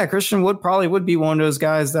 Yeah, Christian Wood probably would be one of those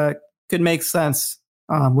guys that could make sense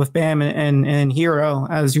with Bam and Hero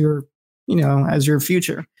as your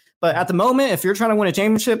future. But at the moment, if you're trying to win a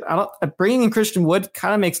championship, bringing in Christian Wood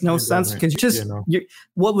kind of makes no sense because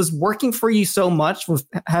what was working for you so much with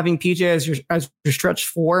having PJ as your stretch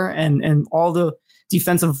four and all the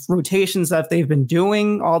defensive rotations that they've been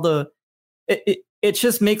doing, it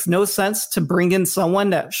just makes no sense to bring in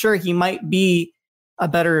someone that sure he might be a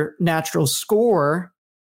better natural scorer,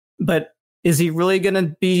 but is he really going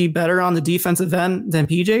to be better on the defensive end than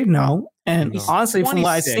PJ? No. And honestly, from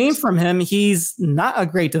what I've seen from him, he's not a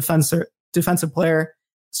great defensive player.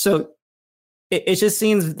 So it just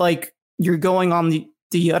seems like you're going on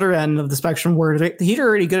the other end of the spectrum where the Heat are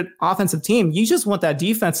already good offensive team. You just want that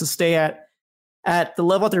defense to stay at the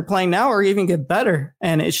level that they're playing now or even get better.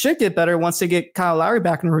 And it should get better once they get Kyle Lowry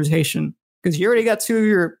back in rotation because you already got two of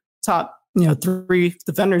your top, 3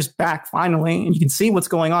 defenders back finally. And you can see what's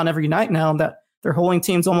going on every night now that they're holding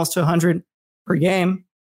teams almost to 100 per game.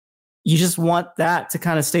 You just want that to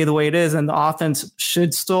kind of stay the way it is. And the offense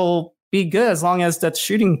should still be good as long as that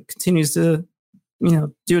shooting continues to,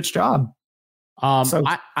 do its job.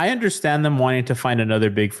 I understand them wanting to find another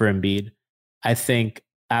big for Embiid. I think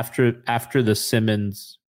after the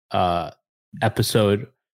Simmons episode,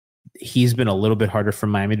 he's been a little bit harder for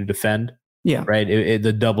Miami to defend. Yeah. Right.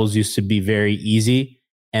 The doubles used to be very easy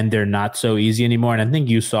and they're not so easy anymore. And I think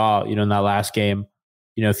you saw, in that last game,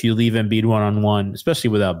 if you leave Embiid one-on-one, especially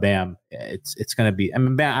without Bam, it's going to be,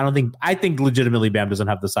 Bam, I think legitimately Bam doesn't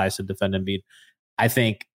have the size to defend Embiid. I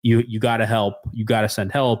think you got to help, you got to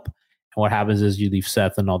send help. And what happens is you leave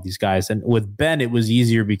Seth and all these guys. And with Ben, it was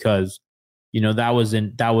easier because, that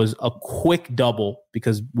was a quick double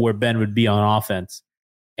because where Ben would be on offense.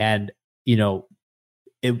 And,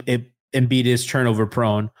 Embiid is turnover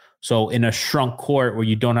prone. So in a shrunk court where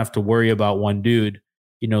you don't have to worry about one dude,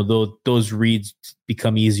 those reads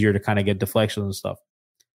become easier to kind of get deflections and stuff.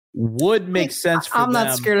 Would make sense for I'm them.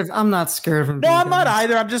 I'm not scared of him. No, I'm not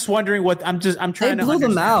either. I'm just wondering I'm trying they to blew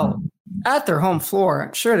them understand. out at their home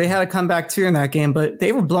floor. Sure, they had to come back too in that game, but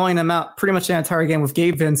they were blowing them out pretty much the entire game with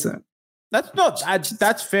Gabe Vincent.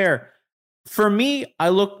 That's fair. For me,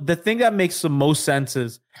 the thing that makes the most sense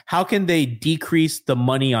is how can they decrease the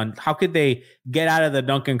money how could they get out of the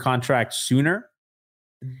Duncan contract sooner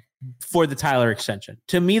for the Tyler extension?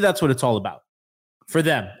 To me, that's what it's all about for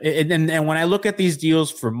them. And when I look at these deals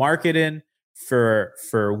for marketing, for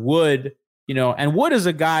Wood, and Wood is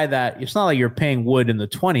a guy that it's not like you're paying Wood in the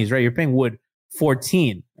 20s, right? You're paying Wood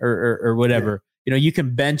 14 or whatever. Yeah. You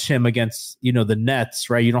can bench him against, the Nets,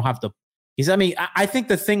 right? You don't have to. I think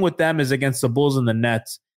the thing with them is against the Bulls and the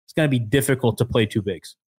Nets, it's going to be difficult to play two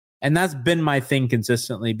bigs. And that's been my thing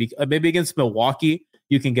consistently. Maybe against Milwaukee,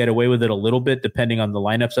 you can get away with it a little bit depending on the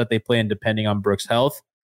lineups that they play and depending on Brooks' health.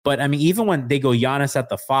 But even when they go Giannis at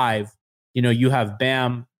the 5, you have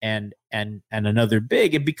Bam and another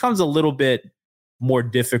big, it becomes a little bit more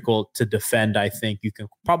difficult to defend. I think you can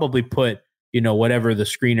probably put, whatever the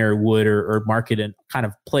screener would or market and kind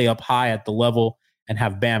of play up high at the level and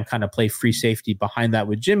have Bam kind of play free safety behind that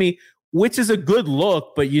with Jimmy, which is a good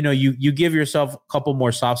look. But, you give yourself a couple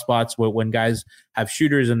more soft spots when guys have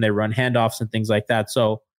shooters and they run handoffs and things like that.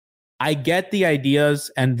 So I get the ideas,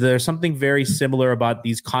 and there's something very similar about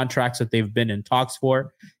these contracts that they've been in talks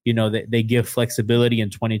for. They give flexibility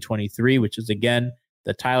in 2023, which is, again,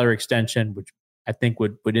 the Tyler extension, which I think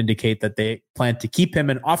would indicate that they plan to keep him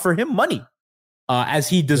and offer him money as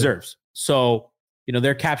he deserves. So,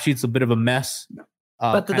 their cap sheet's a bit of a mess.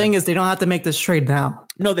 But the thing is, they don't have to make this trade now.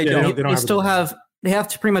 No, they don't. They have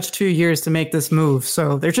to pretty much 2 years to make this move.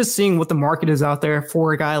 So they're just seeing what the market is out there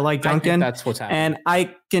for a guy like Duncan. I think that's what's happening. And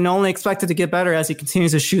I can only expect it to get better as he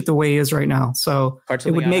continues to shoot the way he is right now. So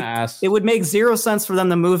it would make zero sense for them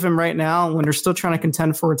to move him right now when they're still trying to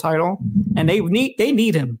contend for a title. And they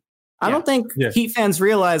need him. I don't think Heat fans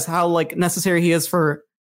realize how necessary he is for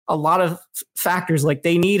a lot of factors.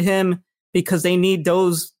 They need him because they need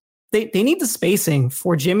those. They need the spacing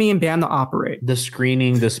for Jimmy and Bam to operate. The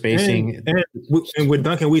screening, the spacing. And with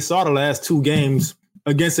Duncan, we saw the last 2 games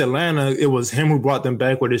against Atlanta. It was him who brought them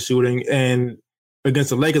back with his shooting. And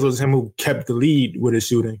against the Lakers, it was him who kept the lead with his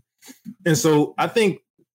shooting. And so I think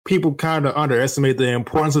people kind of underestimate the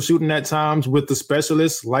importance of shooting at times with the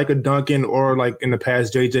specialists like a Duncan or like in the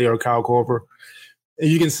past, JJ or Kyle Korver. And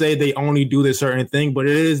you can say they only do this certain thing, but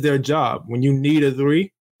it is their job. When you need a 3,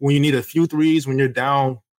 when you need a few threes, when you're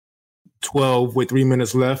down 12 with 3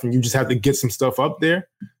 minutes left and you just have to get some stuff up there,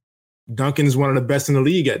 Duncan is one of the best in the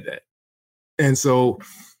league at that. And so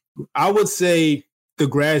I would say the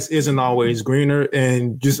grass isn't always greener,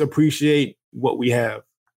 and just appreciate what we have.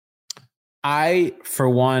 I, for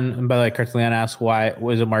one, and by the way, Cartelian asked why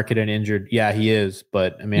was a marketed injured. Yeah, he is.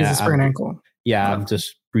 But he's a sprained ankle. Yeah, I'm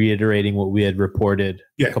just reiterating what we had reported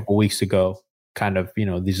a couple weeks ago. Kind of,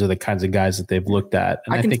 these are the kinds of guys that they've looked at.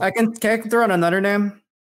 And I can throw out another name.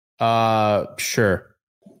 Sure.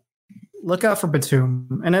 Look out for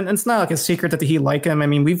Batum. And it's not like a secret that the Heat like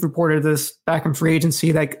him. We've reported this back in free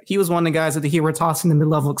agency. He was one of the guys that the Heat were tossing the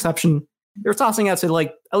mid-level exception. They were tossing out to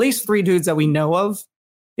at least 3 dudes that we know of.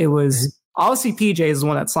 It was obviously PJ is the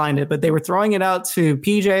one that signed it, but they were throwing it out to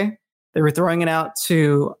PJ. They were throwing it out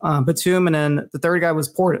to Batum, and then the third guy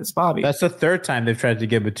was Portis, Bobby. That's the third time they've tried to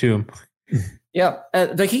get Batum. Yeah,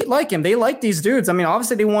 the Heat like him. They like these dudes. I mean,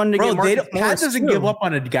 obviously they wanted to get Marcus Pat Morris doesn't too. give up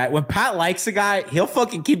on a guy. When Pat likes a guy, he'll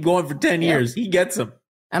fucking keep going for 10 years. He gets him.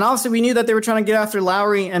 And obviously we knew that they were trying to get after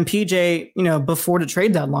Lowry and PJ, before the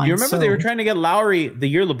trade deadline. You remember they were trying to get Lowry the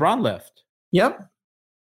year LeBron left. Yep.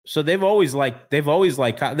 So they're when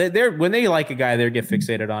they like a guy, they get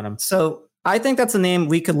fixated on him. So I think that's a name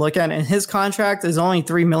we could look at, and his contract is only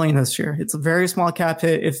 $3 million this year. It's a very small cap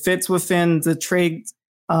hit. It fits within the trade.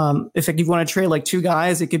 If you want to trade like two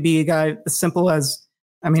guys, it could be a guy as simple as,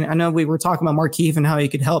 I know we were talking about Markieff and how he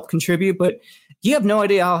could help contribute, but you have no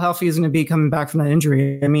idea how healthy he's going to be coming back from that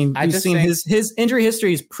injury. We've seen his injury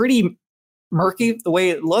history is pretty murky the way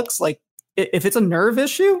it looks. Like if it's a nerve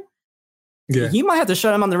issue, you might have to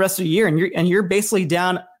shut him on the rest of the year, and you're basically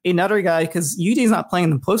down another guy because UD's not playing in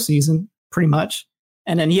the postseason pretty much,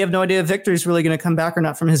 and then you have no idea if Victor's really going to come back or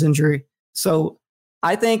not from his injury. So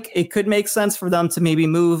I think it could make sense for them to maybe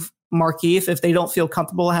move Markieff if they don't feel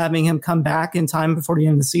comfortable having him come back in time before the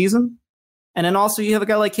end of the season. And then also you have a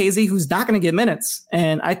guy like KZ who's not going to get minutes.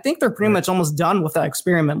 And I think they're pretty much almost done with that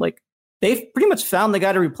experiment. Like they've pretty much found the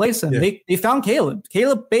guy to replace him. Yeah. They found Caleb.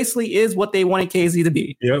 Caleb basically is what they wanted KZ to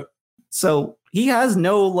be. Yep. So he has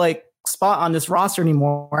no spot on this roster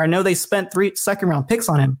anymore. I know they spent 3 second-round picks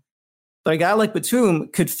on him, but a guy like Batum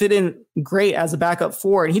could fit in great as a backup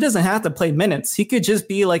 4, and he doesn't have to play minutes. He could just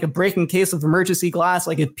be like a breaking case of emergency glass.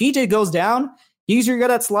 Like if PJ goes down, he's your guy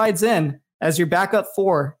that slides in as your backup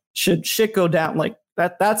 4. Should shit go down like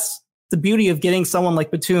that? That's the beauty of getting someone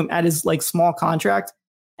like Batum at his small contract,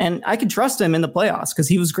 and I can trust him in the playoffs because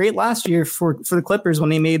he was great last year for the Clippers when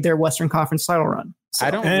they made their Western Conference title run. So,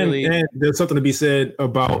 and there's something to be said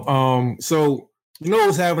about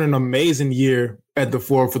who's having an amazing year at the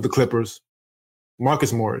 4 for the Clippers?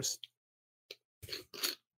 Marcus Morris.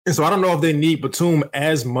 And so I don't know if they need Batum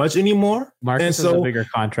as much anymore. Marcus has a bigger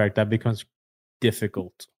contract. That becomes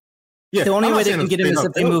difficult. Yeah, the only way they can get him is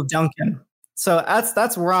if they move Duncan. So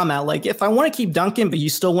that's where I'm at. Like, if I want to keep Duncan, but you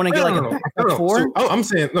still want to get a backup 4. So, I'm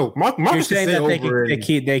saying no. Marcus saying that they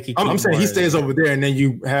can I'm saying he stays over there, and then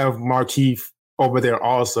you have Markieff over there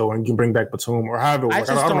also, and you can bring back Batum or however. I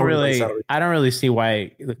don't really see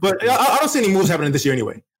why. But I don't see any moves happening this year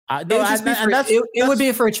anyway. It would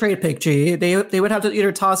be for a trade pick, G. They would have to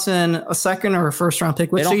either toss in a second or a first round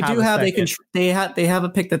pick, which they do have. They have a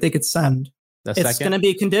pick that they could send. It's going to be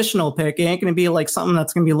a conditional pick. It ain't going to be like something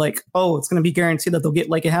that's going to be like, oh, it's going to be guaranteed that they'll get.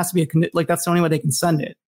 Like it has to be that's the only way they can send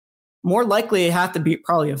it. More likely, it have to be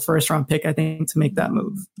probably a first round pick, I think, to make that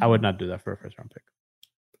move. I would not do that for a first round pick.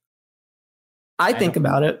 I think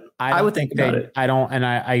about it. I would think about it. I don't, and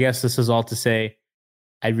I guess this is all to say,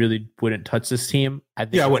 I really wouldn't touch this team. I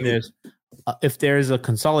think if there's a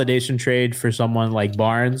consolidation trade for someone like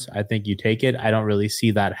Barnes, I think you take it. I don't really see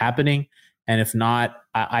that happening. And if not,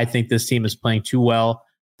 I think this team is playing too well.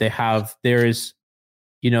 There is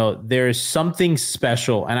something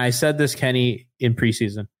special. And I said this, Kenny, in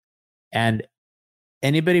preseason, and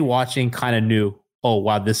anybody watching kind of knew, oh,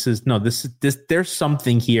 wow, there's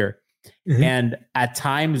something here. Mm-hmm. And at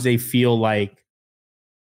times they feel like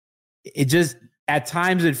at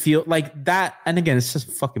times it feels like that. And again, it's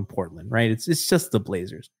just fucking Portland, right? It's just the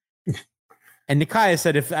Blazers. And Nikai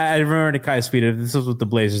said, if I remember Nikai's tweet, if this was with the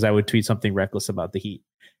Blazers, I would tweet something reckless about the Heat,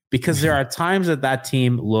 because there are times that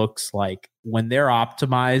team looks like when they're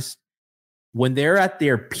optimized, when they're at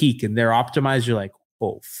their peak and they're optimized, you're like,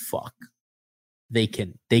 oh, fuck, they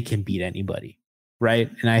can beat anybody. Right.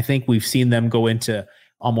 And I think we've seen them go into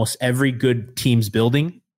almost every good team's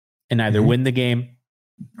building and either win the game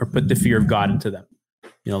or put the fear of God into them.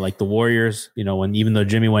 Like the Warriors, even though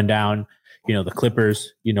Jimmy went down, the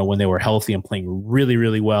Clippers, when they were healthy and playing really,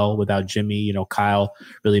 really well without Jimmy, Kyle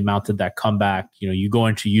really mounted that comeback. You go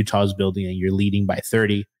into Utah's building and you're leading by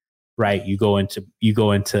 30, right? You go into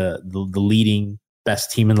the leading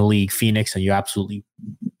best team in the league, Phoenix, and you absolutely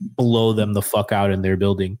blow them the fuck out in their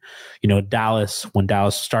building. Dallas, when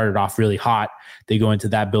Dallas started off really hot, they go into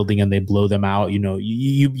that building and they blow them out.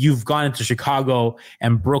 You've gone into Chicago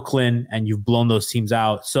and Brooklyn and you've blown those teams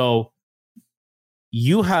out. So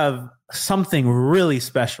you have something really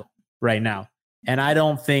special right now. And I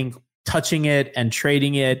don't think touching it and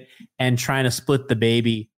trading it and trying to split the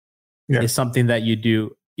baby is something that you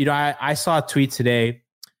do. I saw a tweet today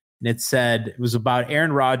and it said it was about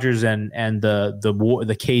Aaron Rodgers and the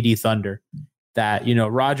KD Thunder, that,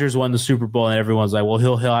 Rodgers won the Super Bowl and everyone's like, well,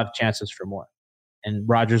 he'll have chances for more. And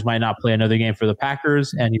Rodgers might not play another game for the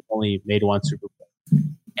Packers and he only made one Super Bowl.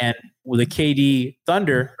 And with the KD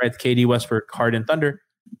Thunder, right, the KD Westbrook Harden Thunder,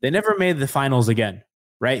 they never made the finals again,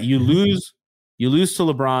 right? You lose to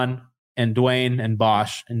LeBron and Dwayne and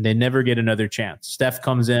Bosh, and they never get another chance. Steph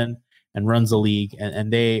comes in and runs the league.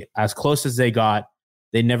 And they, as close as they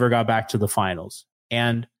never got back to the finals.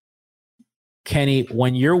 And Kenny,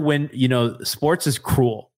 when sports is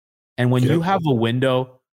cruel. And when you have a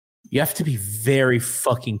window, you have to be very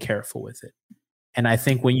fucking careful with it. And I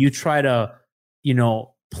think when you try to,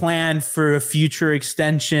 plan for a future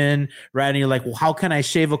extension, right? And you're like, well, how can I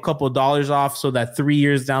shave a couple of dollars off so that 3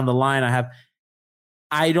 years down the line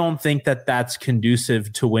I don't think that that's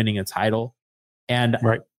conducive to winning a title. And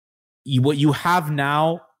what you have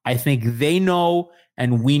now, I think they know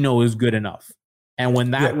and we know is good enough. And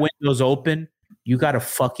when that window's open, you got to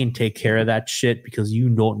fucking take care of that shit because you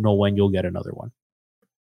don't know when you'll get another one.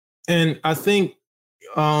 And I think,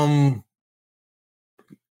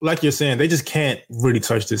 like you're saying, they just can't really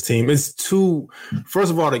touch this team. It's too, first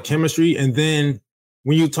of all, the chemistry. And then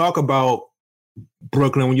when you talk about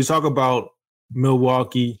Brooklyn, when you talk about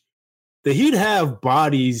Milwaukee, the Heat have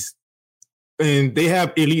bodies and they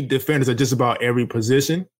have elite defenders at just about every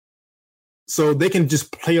position. So they can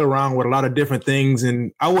just play around with a lot of different things.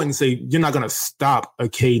 And I wouldn't say you're not going to stop a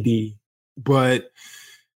KD, but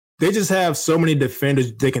they just have so many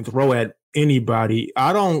defenders they can throw at anybody.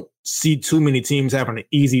 I don't see too many teams having an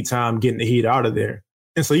easy time getting the Heat out of there.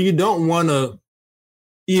 And so you don't want to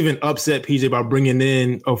even upset PJ by bringing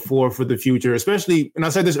in a 4 for the future, especially, and I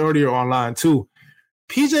said this earlier online too,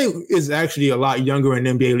 PJ is actually a lot younger in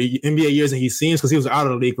NBA years than he seems because he was out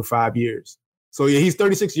of the league for 5 years. So yeah, he's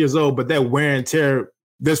 36 years old, but that wear and tear,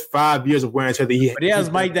 there's 5 years of wear and tear that he had. But he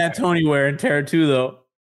has Mike D'Antoni wear and tear too, though.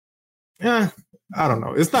 Yeah, I don't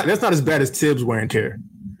know. That's not as bad as Tibbs wear and tear.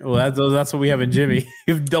 Well, that's what we have in Jimmy.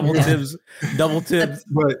 You have double Tibbs.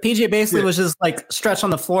 But PJ basically was just like stretched on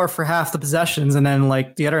the floor for half the possessions, and then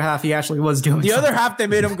like the other half he actually was doing. The other half they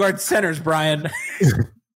made him guard centers, Brian.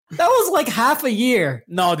 That was like half a year.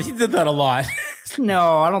 No, he did that a lot.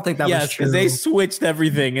 No, I don't think that was true. Because they switched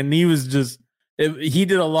everything, and he was just. He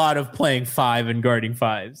did a lot of playing 5 and guarding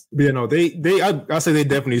 5s. Yeah, I say they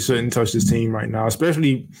definitely shouldn't touch this team right now,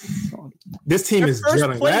 especially this team is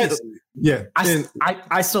gelling.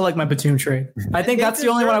 I still like my Batum trade. I think that's the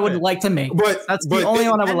only one I would like to make. But that's the only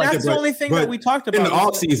one I would like to make. That's the only thing that we talked about.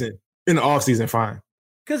 In the off season, fine.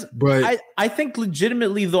 Because I think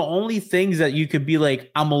legitimately the only things that you could be like,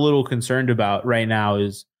 I'm a little concerned about right now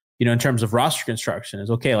is, in terms of roster construction is,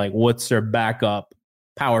 okay, like what's their backup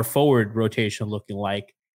power forward rotation looking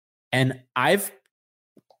like? And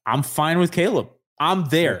I'm fine with Caleb. I'm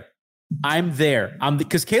there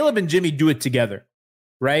because Caleb and Jimmy do it together,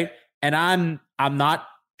 right? And I'm not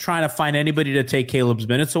trying to find anybody to take Caleb's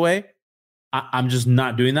minutes away. I'm just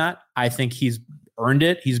not doing that. I think he's earned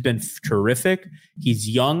it. He's been terrific. He's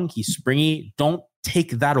young. He's springy. Don't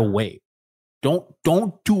take that away. Don't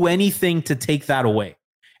do anything to take that away.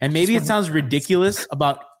 And maybe it sounds ridiculous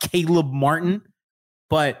about Caleb Martin,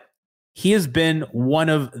 but he has been one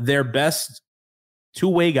of their best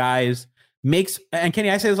two-way guys. And Kenny,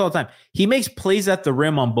 I say this all the time. He makes plays at the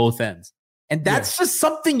rim on both ends. And that's just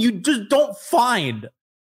something you just don't find.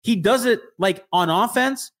 He does it like on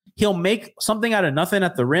offense. He'll make something out of nothing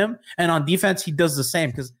at the rim. And on defense, he does the same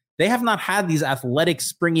because they have not had these athletic,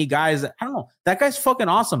 springy guys. I don't know. That guy's fucking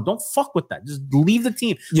awesome. Don't fuck with that. Just leave the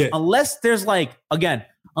team. Yeah. Unless there's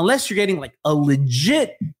unless you're getting like a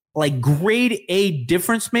legit, like grade A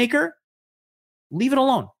difference maker, leave it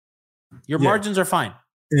alone. Your margins are fine.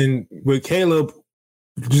 And with Caleb,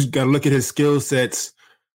 you just got to look at his skill sets.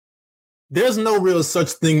 There's no real such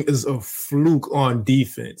thing as a fluke on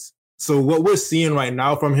defense. So what we're seeing right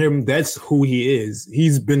now from him, that's who he is.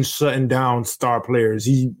 He's been shutting down star players.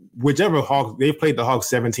 They've played the Hawks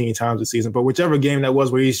 17 times this season, but whichever game that was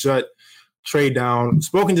where he shut Trey down,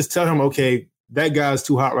 Spoken just tell him, okay, that guy's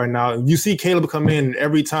too hot right now. You see Caleb come in, and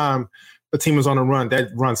every time a team is on a run, that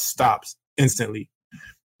run stops instantly.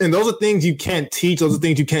 And those are things you can't teach. Those are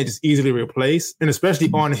things you can't just easily replace. And especially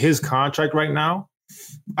on his contract right now,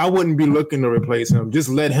 I wouldn't be looking to replace him. Just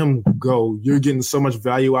let him go. You're getting so much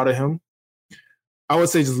value out of him. I would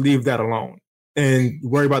say just leave that alone and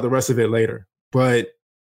worry about the rest of it later. But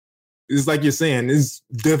it's like you're saying, it's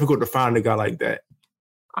difficult to find a guy like that.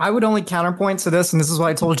 I would only counterpoint to this, and this is what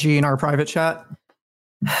I told G in our private chat.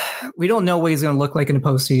 We don't know what he's going to look like in the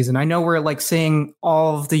postseason. I know we're like seeing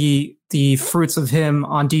all of the fruits of him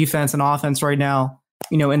on defense and offense right now,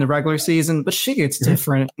 in the regular season, but shit gets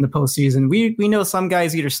different in the postseason. We know some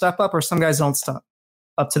guys either step up or some guys don't step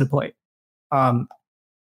up to the plate. I'm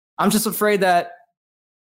just afraid that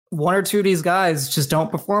one or two of these guys just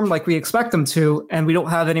don't perform like we expect them to, and we don't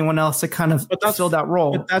have anyone else to kind of fill that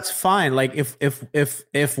role. But that's fine. Like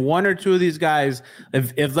if one or two of these guys,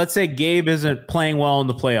 if let's say Gabe isn't playing well in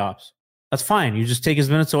the playoffs, that's fine. You just take his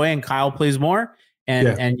minutes away and Kyle plays more.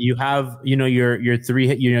 and you have, your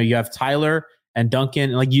three, you have Tyler and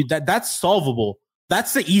Duncan, like that's solvable.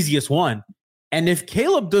 That's the easiest one. And if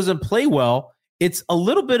Caleb doesn't play well, it's a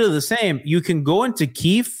little bit of the same. You can go into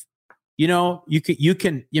Keefe, you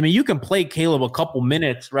can play Caleb a couple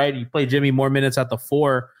minutes, right? You play Jimmy more minutes at the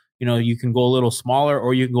 4, you can go a little smaller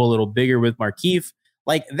or you can go a little bigger with Markieff.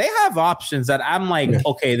 Like they have options that I'm like,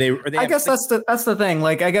 okay, they I guess that's the thing.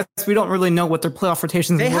 Like, I guess we don't really know what their playoff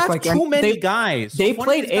rotations they look have like. Too many guys. They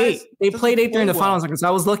played 8. They played 8 during the finals because I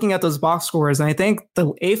was looking at those box scores, and I think the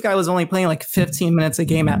 8th guy was only playing like 15 minutes a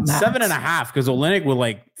game at max. 7.5 because Olynyk would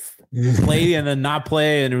like play and then not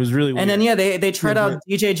play, and it was really weird. And then they tried out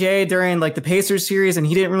DJJ during like the Pacers series, and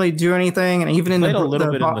he didn't really do anything. And even in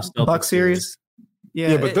the Bucks series.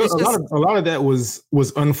 Yeah, but a lot of that was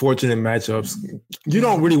unfortunate matchups. You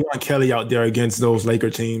don't really want Kelly out there against those Laker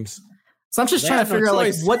teams. So I'm just trying to figure out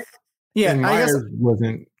like what. Yeah, and I guess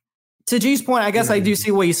wasn't. To G's point, I guess I do see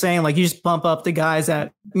what he's saying. Like you just bump up the guys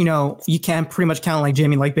that you can pretty much count, like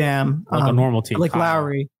Jimmy, like Bam, like a normal team, like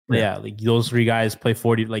Lowry. Yeah, like those 3 guys play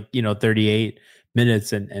 40, 38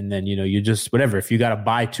 minutes, and then you just whatever. If you got to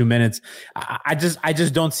buy 2 minutes, I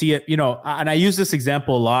just don't see it. And I use this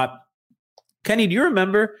example a lot. Kenny, do you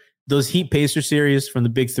remember those Heat Pacer series from the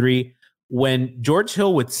Big 3 when George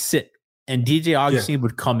Hill would sit and DJ Augustine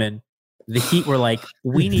would come in? The Heat were like,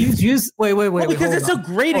 "We need to use." Wait, because it's a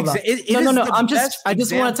great example. No. I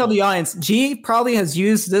just want to tell the audience. G probably has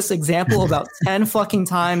used this example about 10 fucking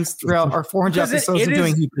times throughout our 400 episodes of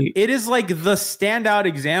doing Heat. It is like the standout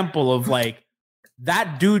example of like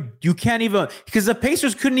that dude. You can't even because the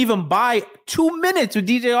Pacers couldn't even buy 2 minutes with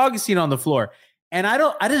DJ Augustine on the floor. And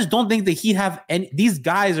I just don't think the Heat have any. These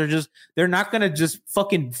guys they're not going to just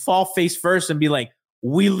fucking fall face first and be like,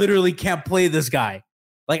 we literally can't play this guy.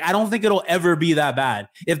 Like, I don't think it'll ever be that bad.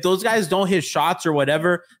 If those guys don't hit shots or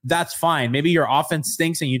whatever, that's fine. Maybe your offense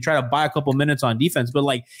stinks and you try to buy a couple minutes on defense, but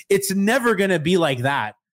like, it's never going to be like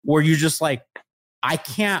that where you're just like, I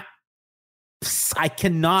cannot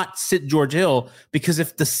sit George Hill because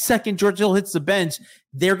if the second George Hill hits the bench,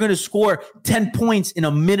 they're going to score 10 points in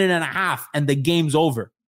a minute and a half and the game's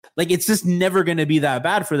over. Like, it's just never going to be that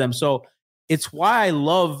bad for them. So it's why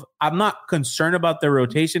I'm not concerned about their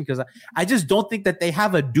rotation because I just don't think that they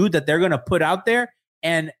have a dude that they're going to put out there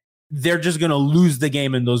and they're just going to lose the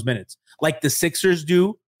game in those minutes. Like the Sixers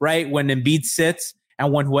do, right? When Embiid sits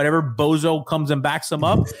and when whatever bozo comes and backs them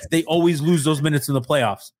up, they always lose those minutes in the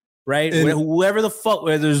playoffs. Right? Whoever the fuck,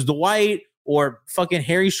 whether it's Dwight or fucking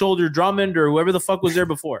Harry Shoulder Drummond or whoever the fuck was there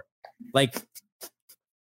before. Like,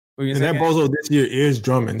 and that bozo this year is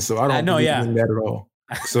Drummond, so I don't believe in that at all.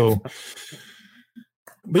 So,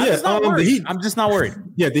 but I'm just not worried.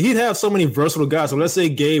 Yeah, the Heat have so many versatile guys. So let's say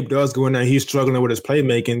Gabe does go in there and he's struggling with his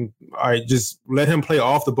playmaking. All right, just let him play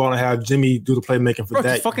off the ball and have Jimmy do the playmaking for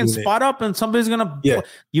that. Fucking unit. Spot up and somebody's gonna. Yeah,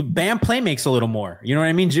 Bam play makes a little more. You know what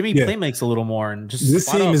I mean? Jimmy play makes a little more, and just this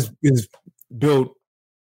team is built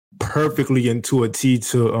perfectly into a T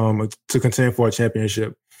to contend for a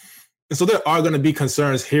championship. And so there are going to be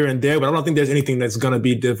concerns here and there, but I don't think there's anything that's going to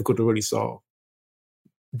be difficult to really solve.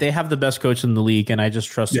 They have the best coach in the league, and I just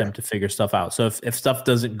trust them to figure stuff out. So if stuff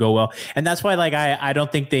doesn't go well, and that's why, like, I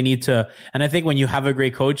don't think they need to. And I think when you have a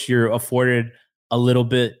great coach, you're afforded a little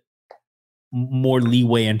bit more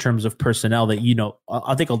leeway in terms of personnel. That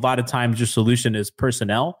I think a lot of times your solution is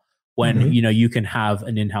personnel when you can have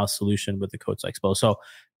an in-house solution with a coach like Spo. So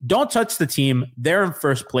don't touch the team. They're in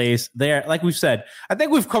first place. They're, like we've said, I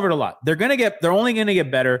think we've covered a lot. They're only gonna get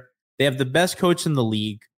better. They have the best coach in the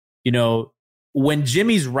league. When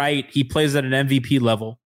Jimmy's right, he plays at an MVP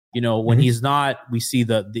level. When he's not, we see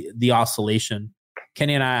the oscillation.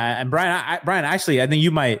 Kenny and I and Brian, actually, I think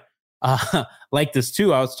you might like this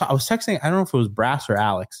too. I was texting, I don't know if it was Brass or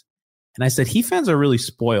Alex, and I said Heat fans are really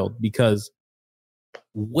spoiled because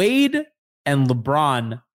Wade and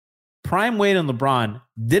LeBron, prime Wade and LeBron,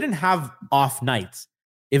 didn't have off nights.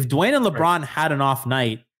 If Dwayne and LeBron had an off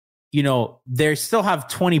night, they still have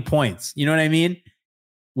 20 points. You know what I mean?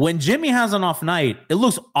 When Jimmy has an off night, it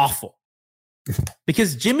looks awful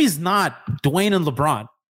because Jimmy's not Dwayne and LeBron,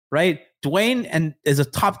 right? Dwayne is a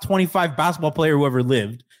top 25 basketball player who ever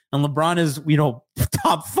lived, and LeBron is,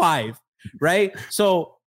 top 5, right?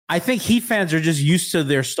 So I think Heat fans are just used to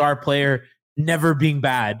their star player never being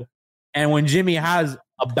bad. And when Jimmy has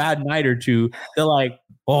a bad night or two, they're like,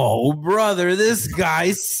 oh, brother, this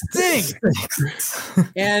guy stinks.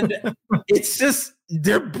 And it's just,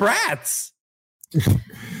 they're brats.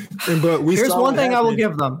 But here's one thing I will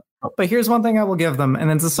give them.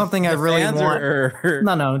 And this is something I really want.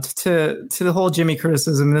 No, to the whole Jimmy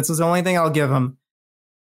criticism. This is the only thing I'll give them.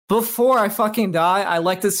 Before I fucking die, I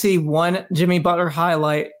like to see one Jimmy Butler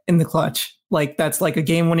highlight in the clutch. Like that's like a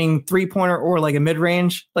game-winning 3-pointer or like a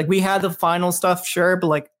mid-range. Like we had the final stuff, sure, but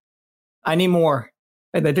like I need more.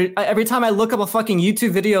 Every time I look up a fucking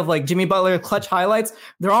YouTube video of like Jimmy Butler clutch highlights,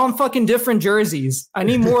 they're all in fucking different jerseys. I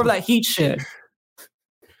need more of that Heat shit.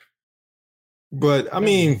 But I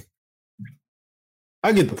mean,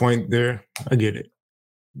 I get the point there. I get it.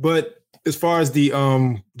 But as far as the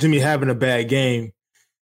Jimmy having a bad game,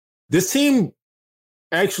 this team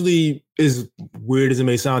actually, is weird as it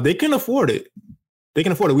may sound, they can afford it. They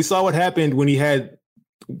can afford it. We saw what happened when he had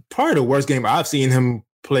probably the worst game I've seen him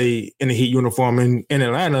play in a Heat uniform in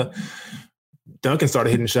Atlanta. Duncan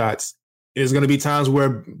started hitting shots. There's going to be times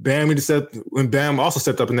where when Bam also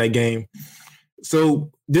stepped up in that game. So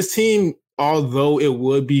this team, although it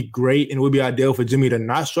would be great and it would be ideal for Jimmy to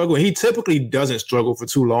not struggle, and he typically doesn't struggle for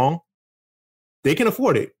too long, they can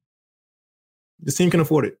afford it. This team can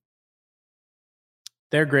afford it.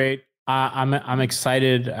 They're great. I'm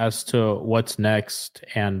excited as to what's next,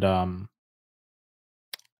 and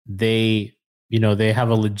they have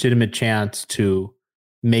a legitimate chance to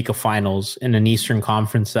make a finals in an Eastern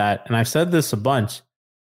Conference that, and I've said this a bunch,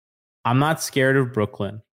 I'm not scared of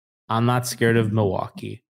Brooklyn. I'm not scared of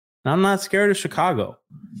Milwaukee. And I'm not scared of Chicago.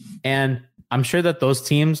 And I'm sure that those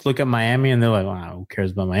teams look at Miami and they're like, wow, who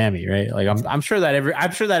cares about Miami, right? Like I'm sure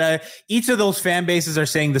that each of those fan bases are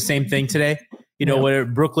saying the same thing today. Whatever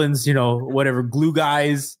Brooklyn's, whatever glue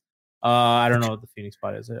guys. I don't know what the Phoenix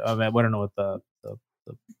spot is. I don't know what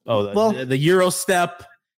the Euro step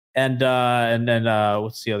and then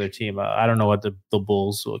what's the other team? I don't know what the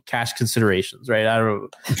Bulls cash considerations, right? I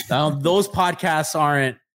don't. Those podcasts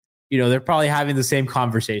aren't. They're probably having the same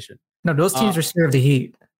conversation. No, those teams are scared of the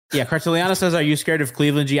Heat. Yeah, Carteliano says, "Are you scared of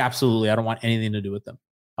Cleveland?" G, absolutely. I don't want anything to do with them.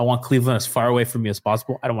 I want Cleveland as far away from me as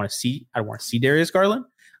possible. I don't want to see Darius Garland.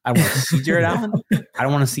 I don't want to see Jared Allen. I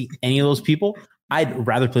don't want to see any of those people. I'd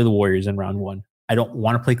rather play the Warriors in round one. I don't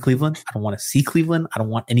want to play Cleveland. I don't want to see Cleveland. I don't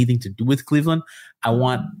want anything to do with Cleveland. I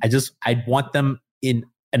want them in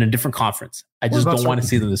a different conference. I just don't want to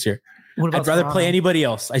see them this year. I'd rather play anybody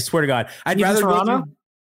else. I swear to God. I'd rather Toronto.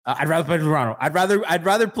 I'd rather play Toronto. I'd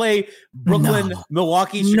rather play Brooklyn,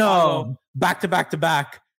 Milwaukee, Chicago back to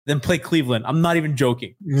back than play Cleveland. I'm not even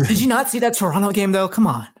joking. Did you not see that Toronto game though? Come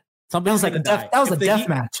on. That was like a death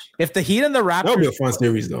match. If the Heat and the Raptors, that'll be a fun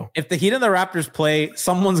series though. If the Heat and the Raptors play,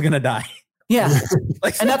 someone's gonna die. Yeah,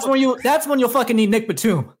 and that's when you'll fucking need Nick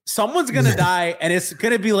Batum. Someone's gonna die, and it's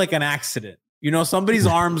gonna be like an accident. Somebody's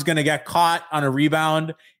arm's gonna get caught on a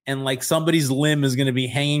rebound, and like somebody's limb is gonna be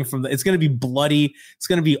hanging from it's gonna be bloody. It's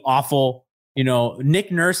gonna be awful.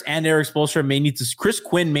 Nick Nurse and Eric Spoelstra Chris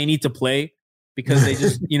Quinn may need to play because they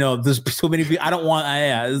just there's so many people. I don't want.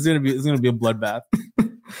 It's gonna be a bloodbath.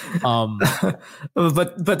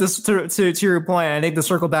 But this to your point, I think to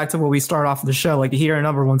circle back to what we start off the show, like the Heat are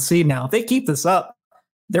number one seed now. If they keep this up,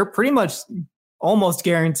 they're pretty much almost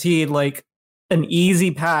guaranteed like an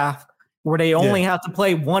easy path where they only have to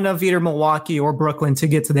play one of either Milwaukee or Brooklyn to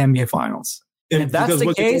get to the NBA Finals. And if that's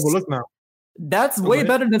the case, that's way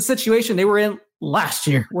better than the situation they were in last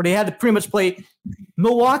year, where they had to pretty much play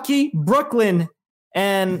Milwaukee, Brooklyn,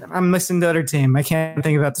 and I'm missing the other team. I can't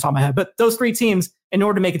think of it at the top of my head, but those three teams in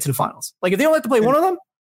order to make it to the finals. Like if they don't have to play one of them,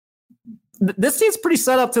 this team's pretty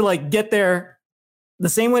set up to like get there the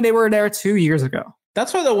same way they were there 2 years ago.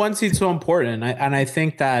 That's why the one seed's so important. And I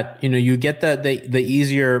think that, you get the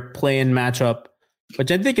easier play-in matchup,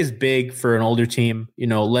 which I think is big for an older team.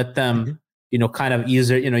 Let them, kind of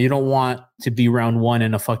easier. You don't want to be round one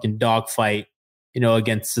in a fucking dogfight,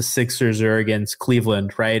 against the Sixers or against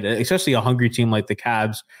Cleveland, right? Especially a hungry team like the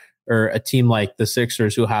Cavs or a team like the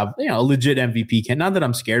Sixers who have, a legit MVP. Not that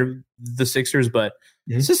I'm scared of the Sixers, but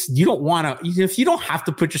it's just, you don't want to, if you don't have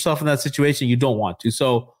to put yourself in that situation, you don't want to.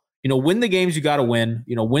 So, win the games you got to win,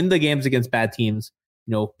 win the games against bad teams,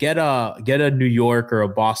 get a New York or a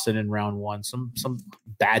Boston in round one, some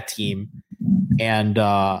bad team, and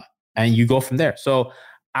you go from there. So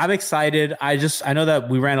I'm excited. I know that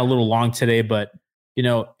we ran a little long today, but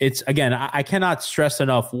it's, again, I cannot stress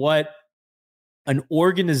enough what an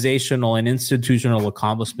organizational and institutional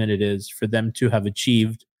accomplishment it is for them to have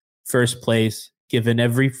achieved first place, given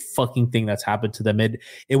every fucking thing that's happened to them.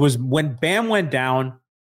 It was when Bam went down,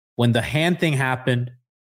 when the hand thing happened,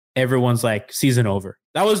 everyone's like, season over.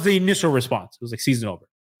 That was the initial response. It was like, season over.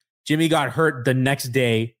 Jimmy got hurt the next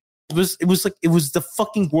day. It was the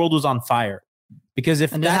fucking world was on fire. Because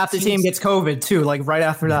if half the team gets COVID too, like right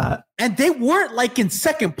after that. And they weren't like in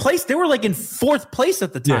second place. They were like in fourth place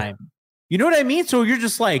at the time. Yeah. You know what I mean? So you're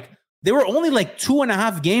just like, they were only like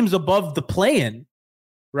 2.5 games above the play-in,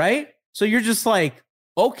 right? So you're just like,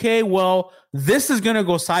 okay, well, this is going to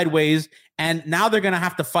go sideways, and now they're going to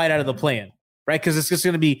have to fight out of the play-in, right? Because it's just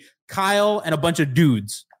going to be Kyle and a bunch of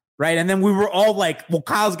dudes, right? And then we were all like, well,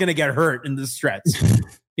 Kyle's going to get hurt in this stretch,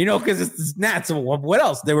 because it's Nats. So what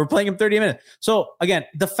else? They were playing him 30 minutes. So, again,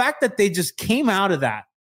 the fact that they just came out of that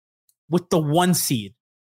with the 1 seed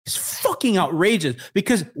is fucking outrageous,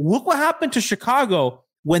 because look what happened to Chicago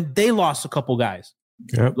when they lost a couple guys.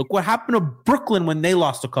 Yep. Look what happened to Brooklyn when they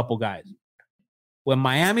lost a couple guys. When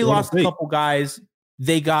Miami lost a couple guys,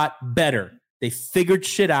 they got better. They figured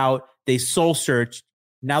shit out. They soul searched.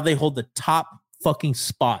 Now they hold the top fucking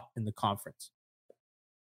spot in the conference.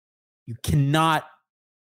 I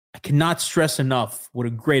cannot stress enough what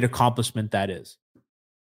a great accomplishment that is.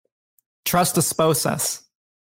 Trust Esposas.